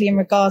 particularly in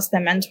regards to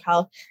their mental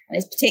health. And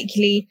it's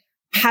particularly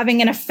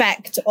having an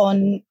effect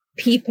on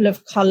people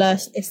of color,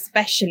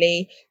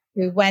 especially,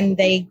 who, when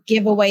they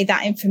give away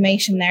that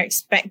information, they're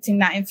expecting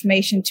that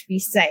information to be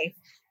safe.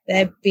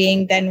 They're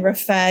being then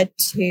referred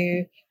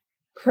to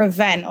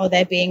Prevent, or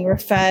they're being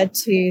referred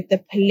to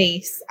the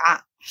police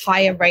at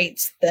higher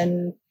rates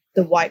than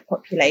the white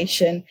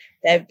population.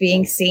 They're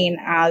being seen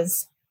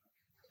as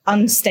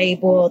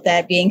unstable.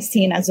 They're being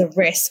seen as a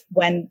risk,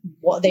 when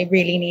what they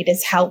really need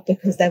is help,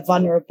 because they're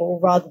vulnerable,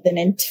 rather than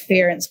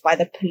interference by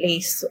the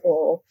police.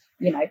 Or,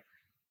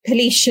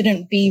 police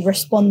shouldn't be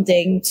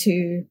responding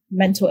to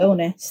mental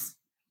illness.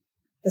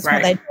 That's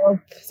not their job.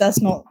 That's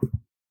not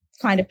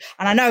kind of,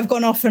 and I know I've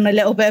gone off on a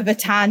little bit of a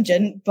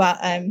tangent, but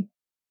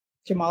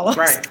Jamala.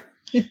 Right.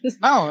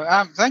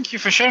 No, thank you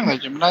for sharing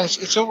that, Jamila.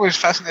 It's always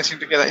fascinating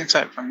to get that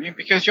insight from you,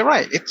 because you're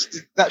right.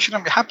 That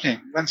shouldn't be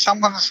happening. When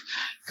someone's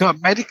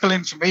got medical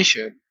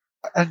information,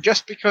 and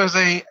just because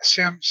they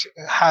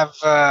have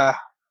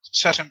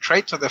certain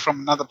traits, or they're from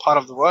another part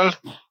of the world,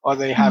 or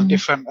they have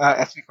different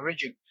ethnic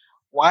origin,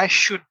 why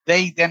should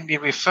they then be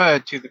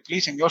referred to the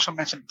police? And you also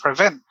mentioned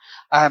Prevent.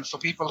 And for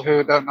people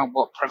who don't know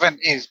what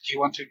Prevent is, do you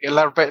want to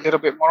elaborate a little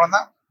bit more on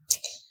that?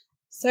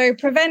 So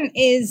Prevent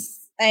is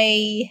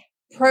a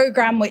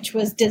program which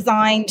was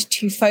designed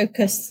to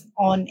focus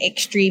on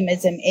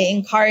extremism. It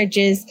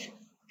encourages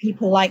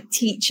people like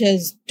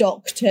teachers,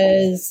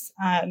 doctors,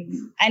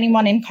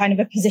 anyone in kind of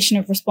a position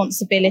of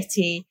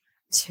responsibility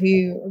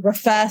to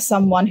refer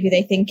someone who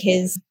they think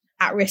is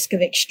at risk of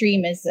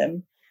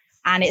extremism.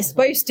 And it's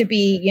supposed to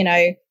be,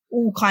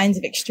 all kinds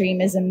of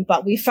extremism,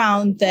 but we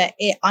found that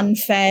it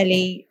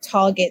unfairly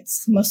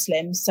targets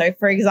Muslims. So,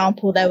 for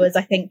example, there was,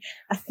 I think,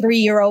 a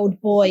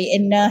 3-year-old boy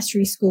in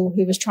nursery school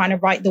who was trying to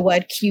write the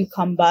word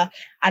cucumber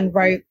and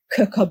wrote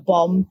cooker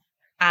bomb.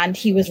 And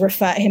him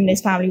and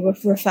his family were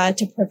referred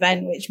to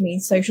Prevent, which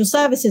means social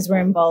services were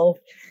involved.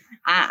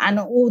 And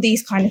all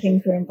these kind of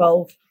things were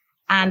involved.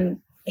 And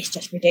it's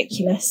just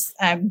ridiculous.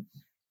 And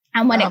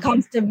when it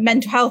comes to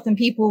mental health and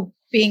people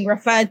being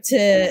referred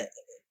to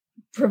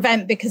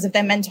Prevent because of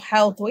their mental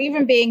health, or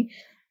even being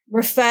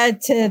referred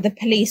to the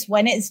police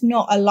when it's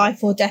not a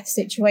life or death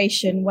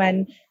situation,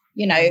 when,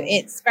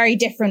 it's very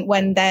different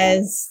when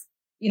there's,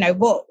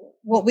 what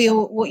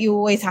you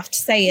always have to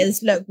say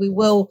is, look, we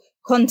will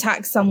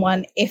contact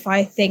someone if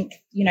I think,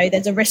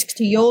 there's a risk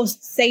to your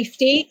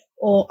safety,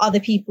 or other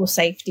people's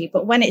safety.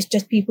 But when it's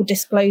just people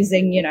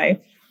disclosing,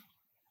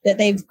 that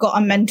they've got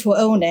a mental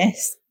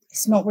illness,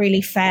 it's not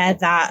really fair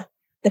that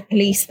the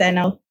police then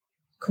are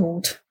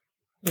called.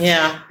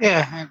 Yeah.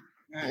 Yeah.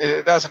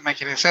 It doesn't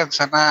make any sense.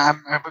 And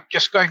I'm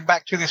just going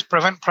back to this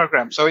PREVENT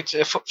program. So it's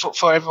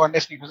for everyone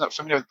listening who's not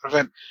familiar with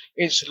PREVENT,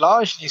 it's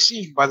largely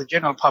seen by the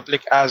general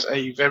public as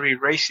a very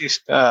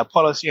racist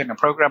policy and a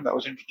program that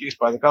was introduced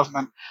by the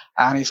government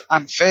and is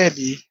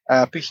unfairly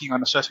picking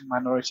on a certain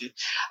minority.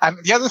 And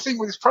the other thing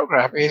with this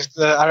program is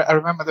I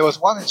remember there was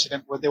one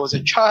incident where there was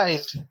a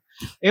child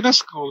in a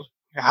school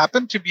who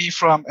happened to be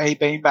from a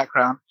BAME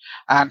background,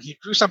 and he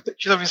drew some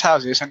pictures of his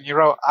houses and he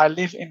wrote, "I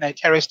live in a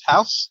terraced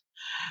house."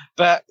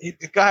 But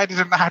the guy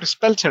didn't know how to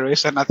spell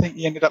terrorist, and I think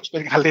he ended up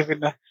spelling "I live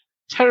in a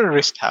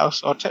terrorist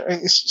house." Or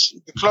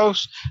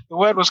the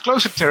word was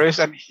close to terrorist,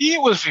 and he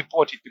was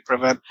reported to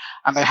PREVENT,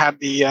 and they had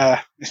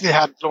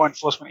law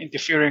enforcement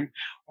interfering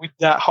with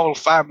that whole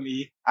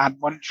family and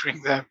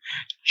monitoring them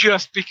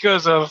just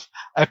because of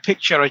a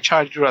picture a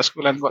child drew at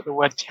school and got the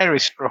word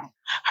terrorist wrong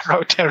and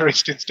wrote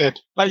terrorist instead.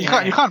 Like you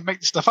can't make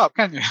this stuff up,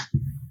 can you?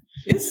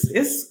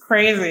 It's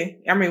crazy.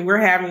 I mean, we're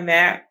having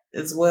that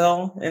as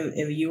well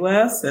in the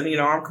US. And,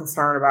 I'm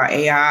concerned about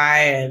AI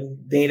and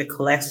data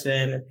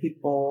collection and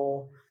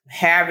people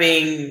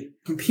having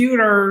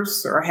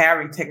computers or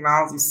having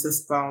technology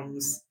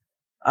systems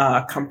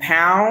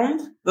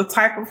compound the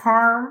type of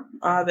harm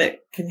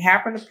that can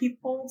happen to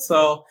people.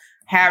 So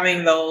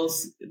having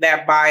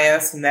that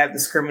bias and that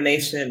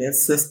discrimination in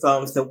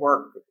systems that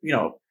work,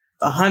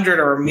 100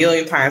 or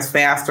 1,000,000 times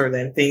faster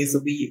than things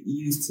that we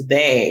use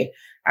today,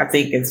 I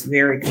think it's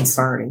very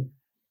concerning.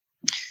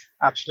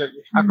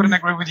 Absolutely. I couldn't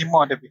agree with you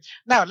more, Debbie.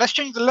 Now, let's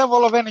change the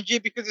level of energy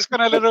because it's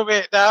gone a little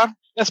bit down.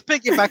 Let's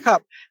pick it back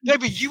up.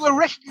 Debbie, you were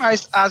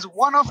recognized as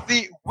one of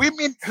the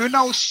women who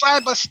know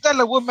cyber,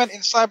 stellar women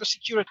in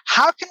cybersecurity.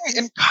 How can we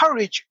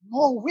encourage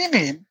more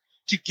women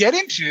to get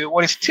into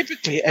what is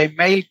typically a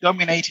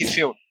male-dominated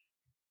field?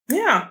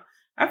 Yeah,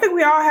 I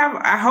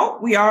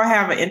hope we all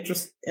have an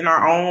interest in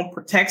our own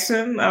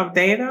protection of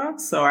data.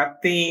 So I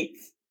think,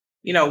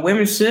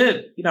 women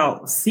should,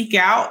 seek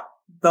out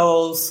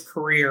those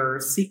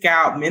careers, seek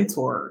out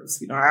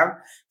mentors.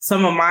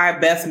 Some of my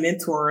best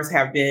mentors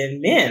have been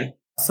men.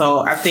 So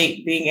I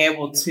think being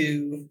able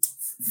to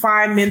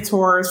find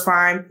mentors,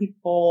 find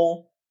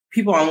people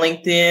on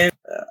LinkedIn,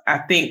 I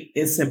think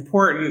it's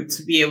important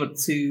to be able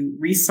to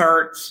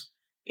research.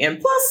 And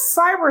plus,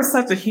 cyber is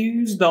such a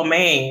huge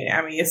domain.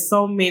 I mean, it's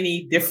so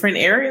many different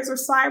areas of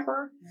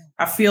cyber.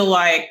 I feel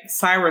like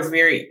cyber is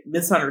very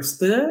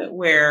misunderstood,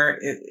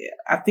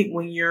 I think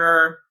when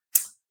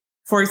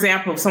for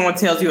example, if someone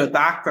tells you a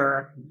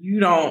doctor, you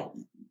don't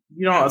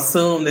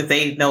assume that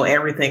they know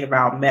everything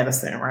about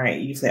medicine,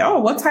 right? You say, "Oh,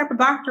 what type of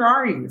doctor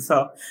are you?"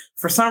 So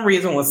for some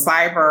reason with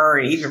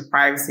cyber and even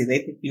privacy, they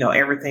think you know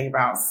everything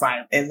about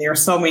cyber. And there are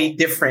so many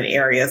different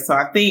areas. So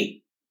I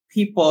think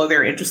people,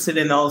 they're interested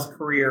in those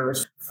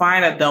careers,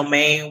 find a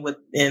domain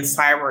within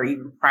cyber or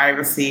even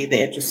privacy that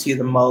interests you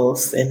the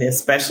most and then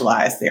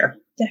specialize there.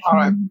 Definitely. All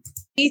right.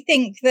 Do you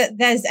think that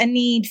there's a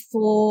need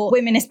for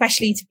women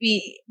especially to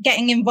be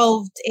getting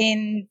involved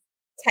in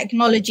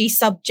technology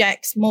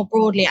subjects more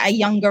broadly at a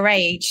younger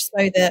age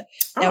so that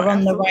they're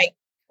on the right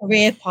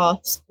career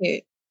paths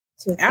to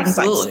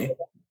absolutely. Things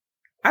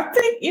like I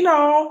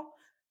think,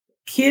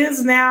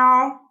 kids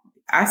now,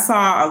 I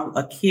saw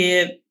a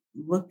kid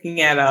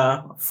looking at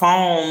a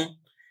phone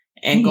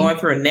and going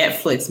through a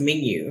Netflix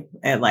menu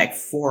at like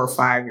 4 or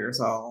 5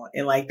 years old.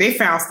 And like they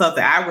found stuff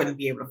that I wouldn't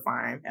be able to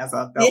find as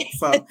an adult.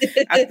 So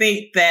I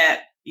think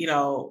that,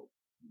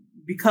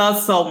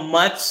 because so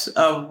much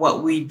of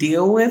what we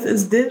deal with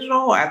is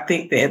digital, I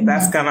think that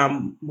that's going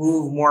to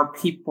move more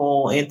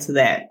people into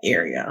that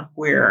area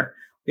where,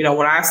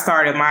 when I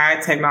started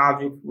my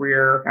technology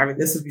career, I mean,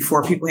 this is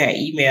before people had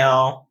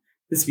email.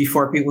 This is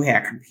before people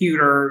had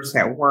computers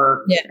at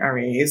work. Yeah. I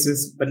mean, it's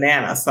just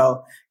banana.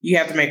 So you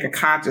have to make a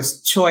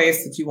conscious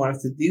choice that you wanted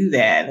to do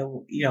that.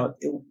 And,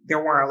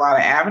 there weren't a lot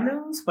of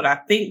avenues, but I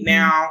think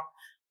now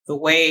the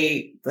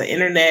way the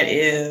internet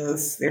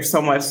is, there's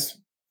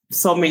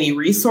so many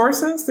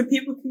resources that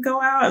people can go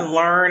out and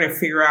learn and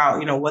figure out,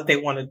 what they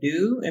want to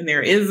do. And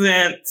there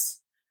isn't,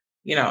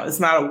 it's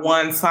not a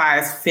one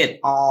size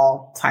fit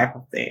all type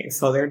of thing.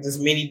 So there are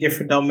just many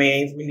different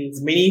domains. We need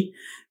as many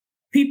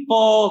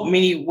people,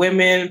 many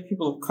women,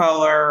 people of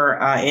color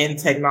in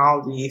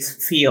technology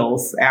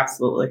fields.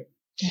 Absolutely.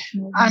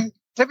 And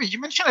Debbie, you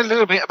mentioned a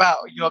little bit about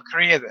your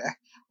career there.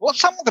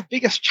 What's some of the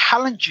biggest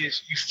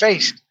challenges you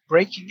faced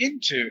breaking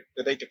into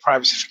the data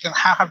privacy field, and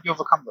how have you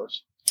overcome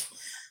those?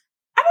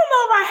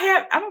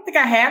 I don't think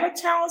I had a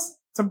challenge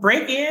to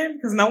break in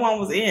because no one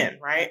was in,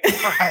 right?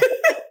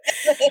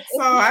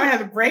 So I had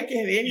to break in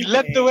anything. You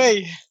led the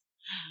way.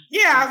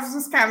 Yeah, I was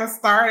just kind of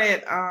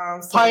started.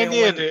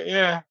 Pioneered it,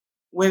 yeah.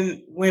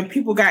 When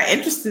people got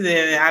interested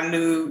in it, I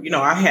knew,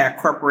 I had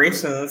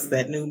corporations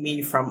that knew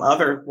me from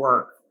other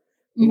work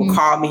who would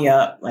call me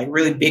up, like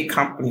really big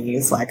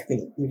companies, like I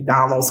think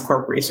McDonald's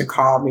Corporation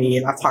called me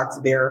and I talked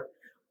to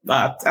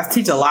I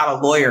teach a lot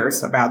of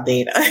lawyers about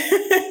data.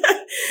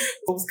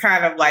 was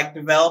kind of like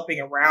developing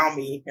around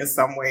me in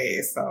some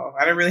ways. So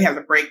I didn't really have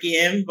to break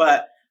in,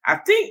 but I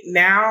think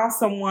now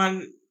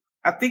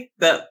I think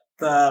that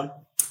the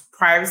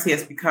privacy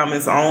has become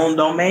its own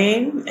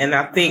domain. And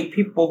I think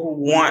people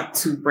who want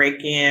to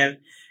break in,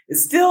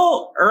 it's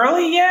still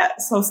early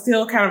yet. So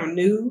still kind of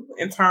new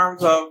in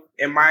terms of,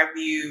 in my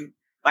view,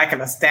 like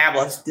an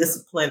established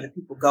discipline that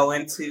people go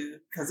into.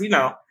 Because,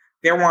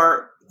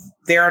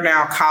 there are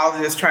now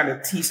colleges trying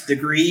to teach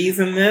degrees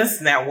in this,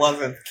 and that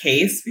wasn't the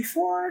case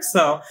before.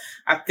 So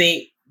I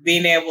think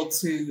being able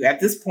to, at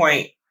this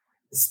point,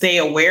 stay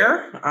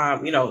aware,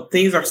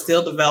 things are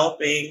still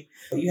developing.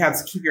 You have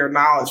to keep your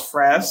knowledge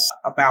fresh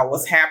about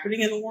what's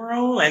happening in the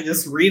world and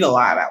just read a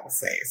lot, I would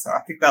say. So I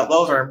think that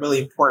those are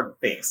really important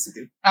things to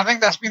do. I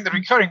think that's been the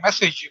recurring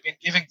message you've been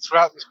giving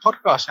throughout this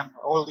podcast and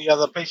all the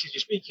other places you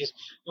speak is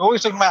you're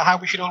always talking about how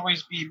we should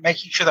always be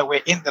making sure that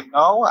we're in the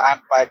know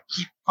and by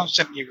keep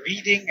constantly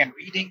reading and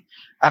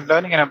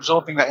learning and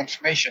absorbing that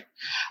information.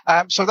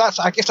 So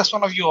I guess that's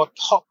one of your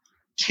top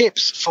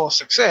tips for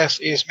success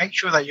is make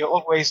sure that you're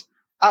always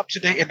up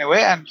to date and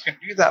aware, and you can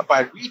do that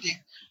by reading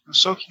and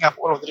soaking up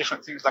all of the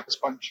different things like a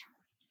sponge.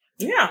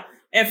 Yeah.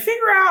 And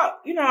figure out,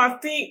 I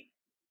think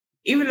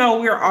even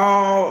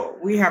though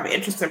we have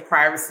interest in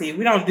privacy,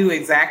 we don't do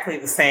exactly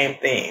the same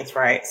things,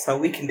 right? So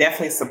we can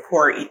definitely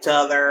support each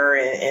other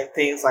and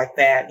things like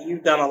that.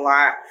 You've done a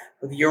lot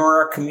with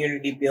your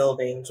community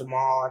building,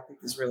 Jamal, I think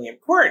is really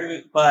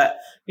important. But,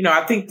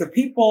 I think the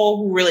people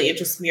who really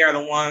interest me are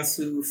the ones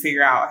who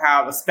figure out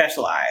how to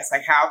specialize,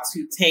 like how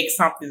to take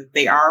something that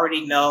they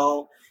already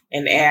know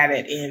and add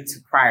it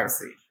into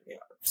privacy.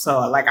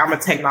 So like I'm a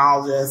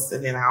technologist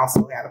and then I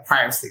also have a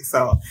privacy.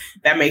 So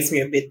that makes me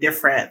a bit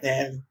different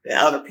than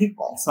other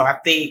people. So I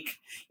think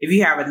if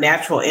you have a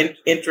natural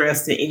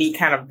interest in any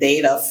kind of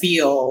data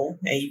field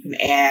and you can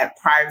add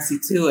privacy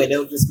to it,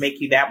 it'll just make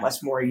you that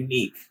much more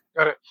unique.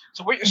 Got it.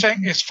 So what you're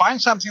saying is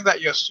find something that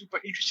you're super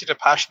interested and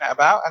passionate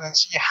about and then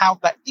see how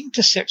that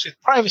intersects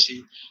with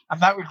privacy. And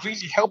that would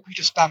really help you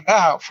to stand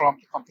out from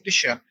the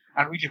competition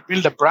and really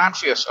build a brand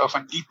for yourself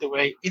and lead the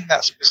way in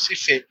that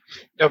specific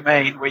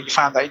domain where you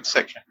found that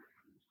intersection.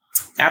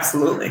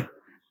 Absolutely.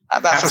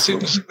 And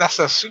that's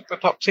a super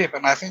top tip.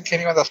 And I think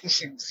anyone that's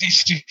listening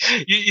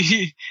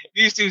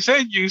needs to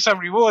send you some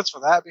rewards for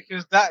that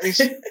because that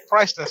is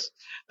priceless.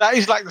 That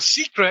is like the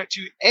secret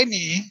to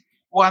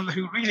anyone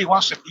who really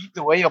wants to lead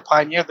the way or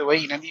pioneer the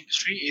way in any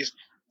industry is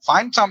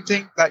find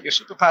something that you're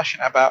super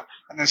passionate about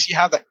and then see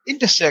how that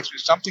intersects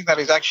with something that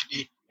is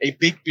actually a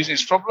big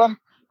business problem.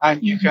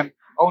 And you can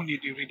only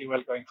do really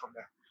well going from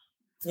there.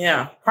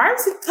 Yeah.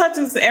 Privacy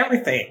touches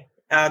everything.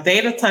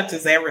 Data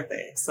touches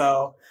everything.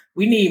 So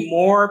we need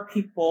more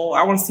people.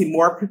 I want to see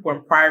more people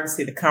in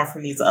privacy to come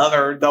from these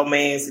other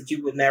domains that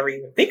you would never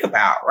even think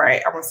about,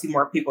 right? I want to see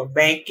more people in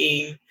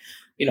banking,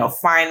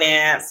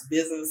 finance,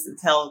 business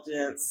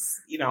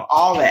intelligence,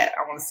 all that.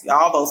 I want to see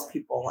all those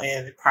people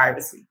in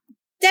privacy.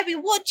 Debbie,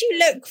 what do you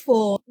look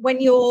for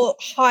when you're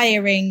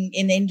hiring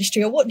in the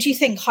industry, or what do you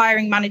think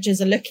hiring managers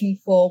are looking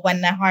for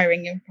when they're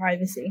hiring in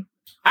privacy?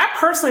 I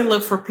personally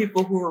look for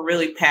people who are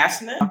really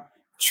passionate,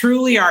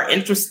 truly are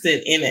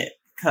interested in it,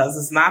 because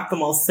it's not the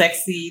most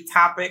sexy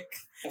topic.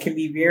 It can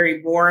be very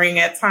boring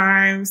at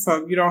times.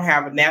 So if you don't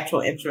have a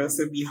natural interest,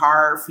 it'd be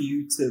hard for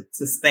you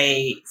to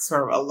stay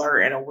sort of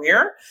alert and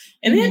aware.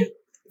 And then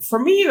for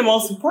me, the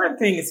most important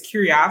thing is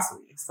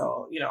curiosity.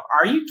 So,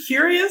 are you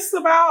curious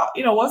about,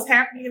 what's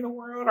happening in the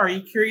world? Are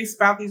you curious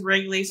about these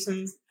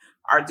regulations?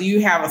 Or do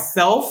you have a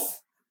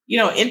self,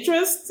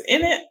 interest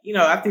in it?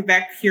 I think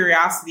that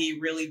curiosity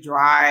really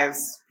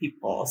drives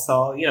people.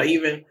 So,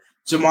 even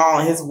Jamal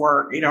and his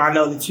work, I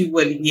know that you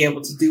wouldn't be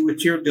able to do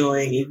what you're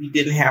doing if you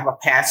didn't have a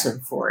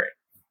passion for it.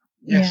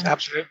 Yes,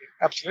 absolutely.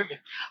 Absolutely.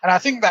 And I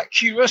think that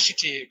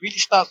curiosity really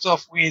starts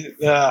off with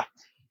the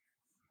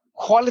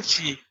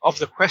quality of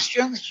the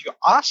questions you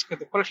ask,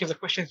 the quality of the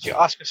questions you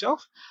ask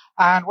yourself.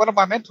 And one of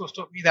my mentors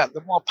taught me that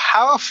the more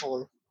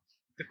powerful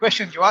the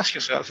questions you ask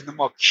yourself and the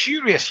more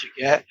curious you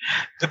get,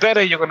 the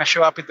better you're going to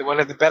show up in the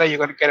world and the better you're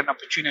going to get an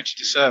opportunity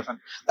to serve. And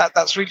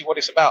that's really what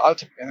it's about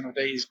ultimately at the end of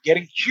the day is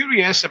getting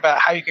curious about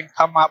how you can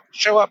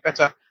show up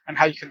better and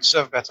how you can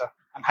serve better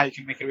and how you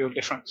can make a real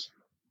difference.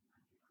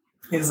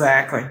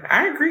 Exactly.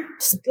 I agree.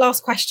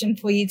 Last question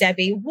for you,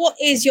 Debbie. What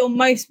is your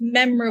most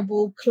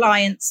memorable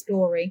client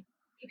story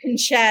you can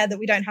share that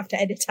we don't have to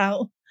edit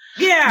out?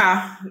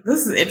 Yeah,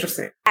 this is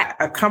interesting.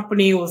 A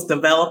company was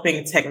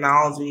developing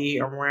technology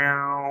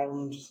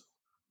around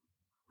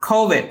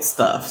COVID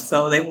stuff.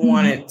 So they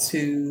wanted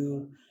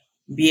to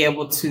be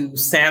able to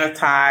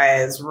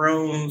sanitize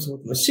rooms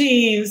with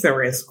machines that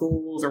were in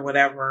schools or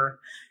whatever.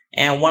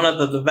 And one of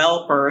the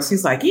developers,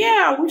 he's like,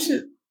 yeah,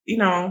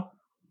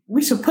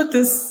 we should put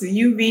this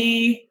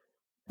UV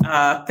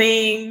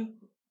thing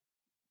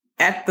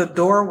at the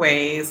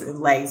doorways and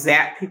like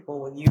zap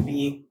people with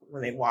UV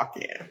when they walk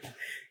in.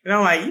 And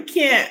I'm like, you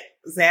can't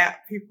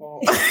zap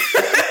people.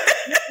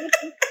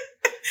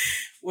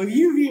 When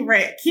you be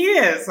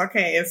kids,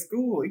 okay, in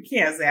school, you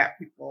can't zap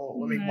people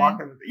when they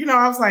walk in.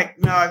 I was like,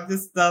 no, it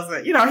just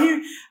doesn't.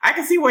 I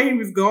can see where he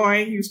was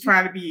going. He was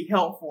trying to be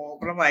helpful,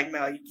 but I'm like,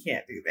 no, you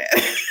can't do that.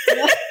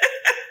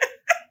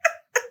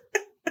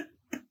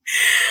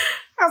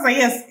 I was like,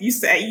 yes, you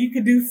said you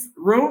could do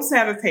room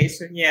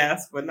sanitation,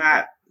 yes, but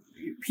not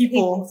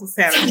people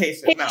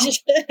sanitation. No.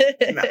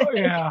 Oh,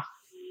 yeah.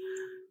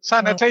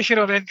 Sanitation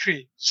on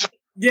entry.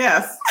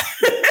 Yes.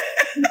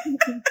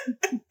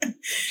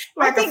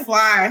 Like a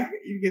fly,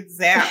 you get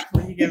zapped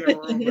when you get in a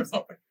room or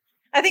something.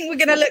 I think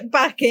we're going to look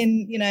back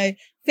in,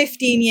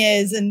 15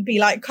 years and be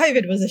like,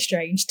 COVID was a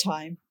strange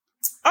time.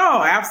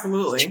 Oh,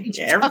 absolutely.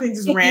 Yeah, everything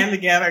just ran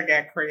together,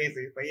 got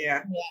crazy. But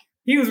yeah,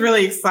 he was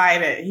really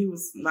excited. He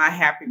was not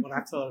happy when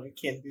I told him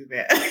he can't do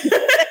that.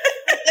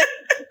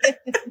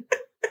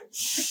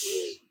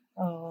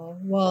 Oh,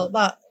 well,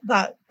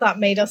 that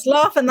made us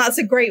laugh, and that's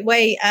a great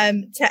way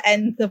to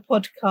end the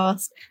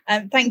podcast.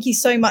 Thank you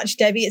so much,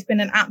 Debbie. It's been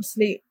an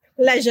absolute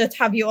pleasure to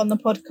have you on the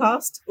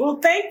podcast. Well,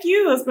 thank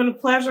you. It's been a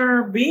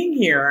pleasure being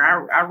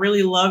here. I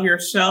really love your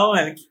show,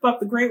 and keep up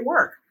the great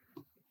work.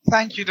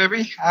 Thank you,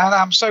 Debbie. And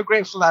I'm so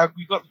grateful that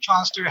we got the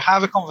chance to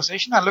have a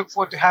conversation. I look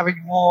forward to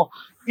having more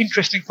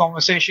interesting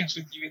conversations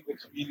with you in the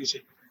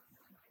community.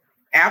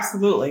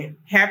 Absolutely.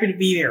 Happy to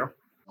be there.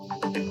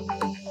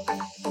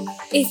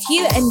 If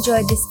you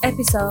enjoyed this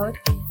episode,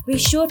 be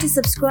sure to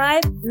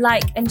subscribe,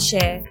 like, and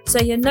share so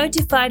you're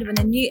notified when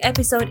a new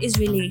episode is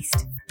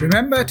released.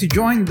 Remember to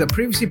join the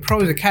Privacy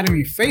Pros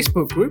Academy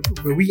Facebook group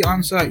where we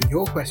answer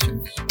your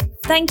questions.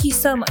 Thank you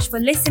so much for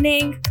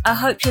listening. I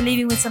hope you're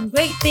leaving with some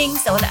great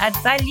things that will add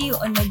value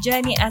on your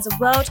journey as a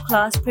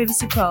world-class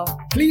Privacy Pro.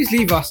 Please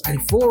leave us a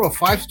 4 or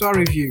 5-star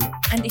review.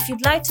 And if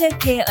you'd like to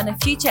appear on a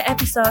future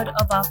episode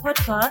of our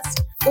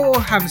podcast,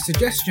 or have a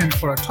suggestion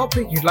for a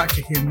topic you'd like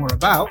to hear more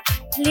about,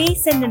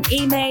 please send an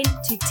email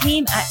to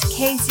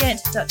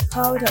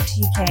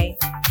team@kazient.co.uk.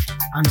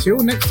 Until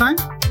next time,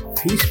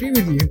 peace be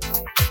with you.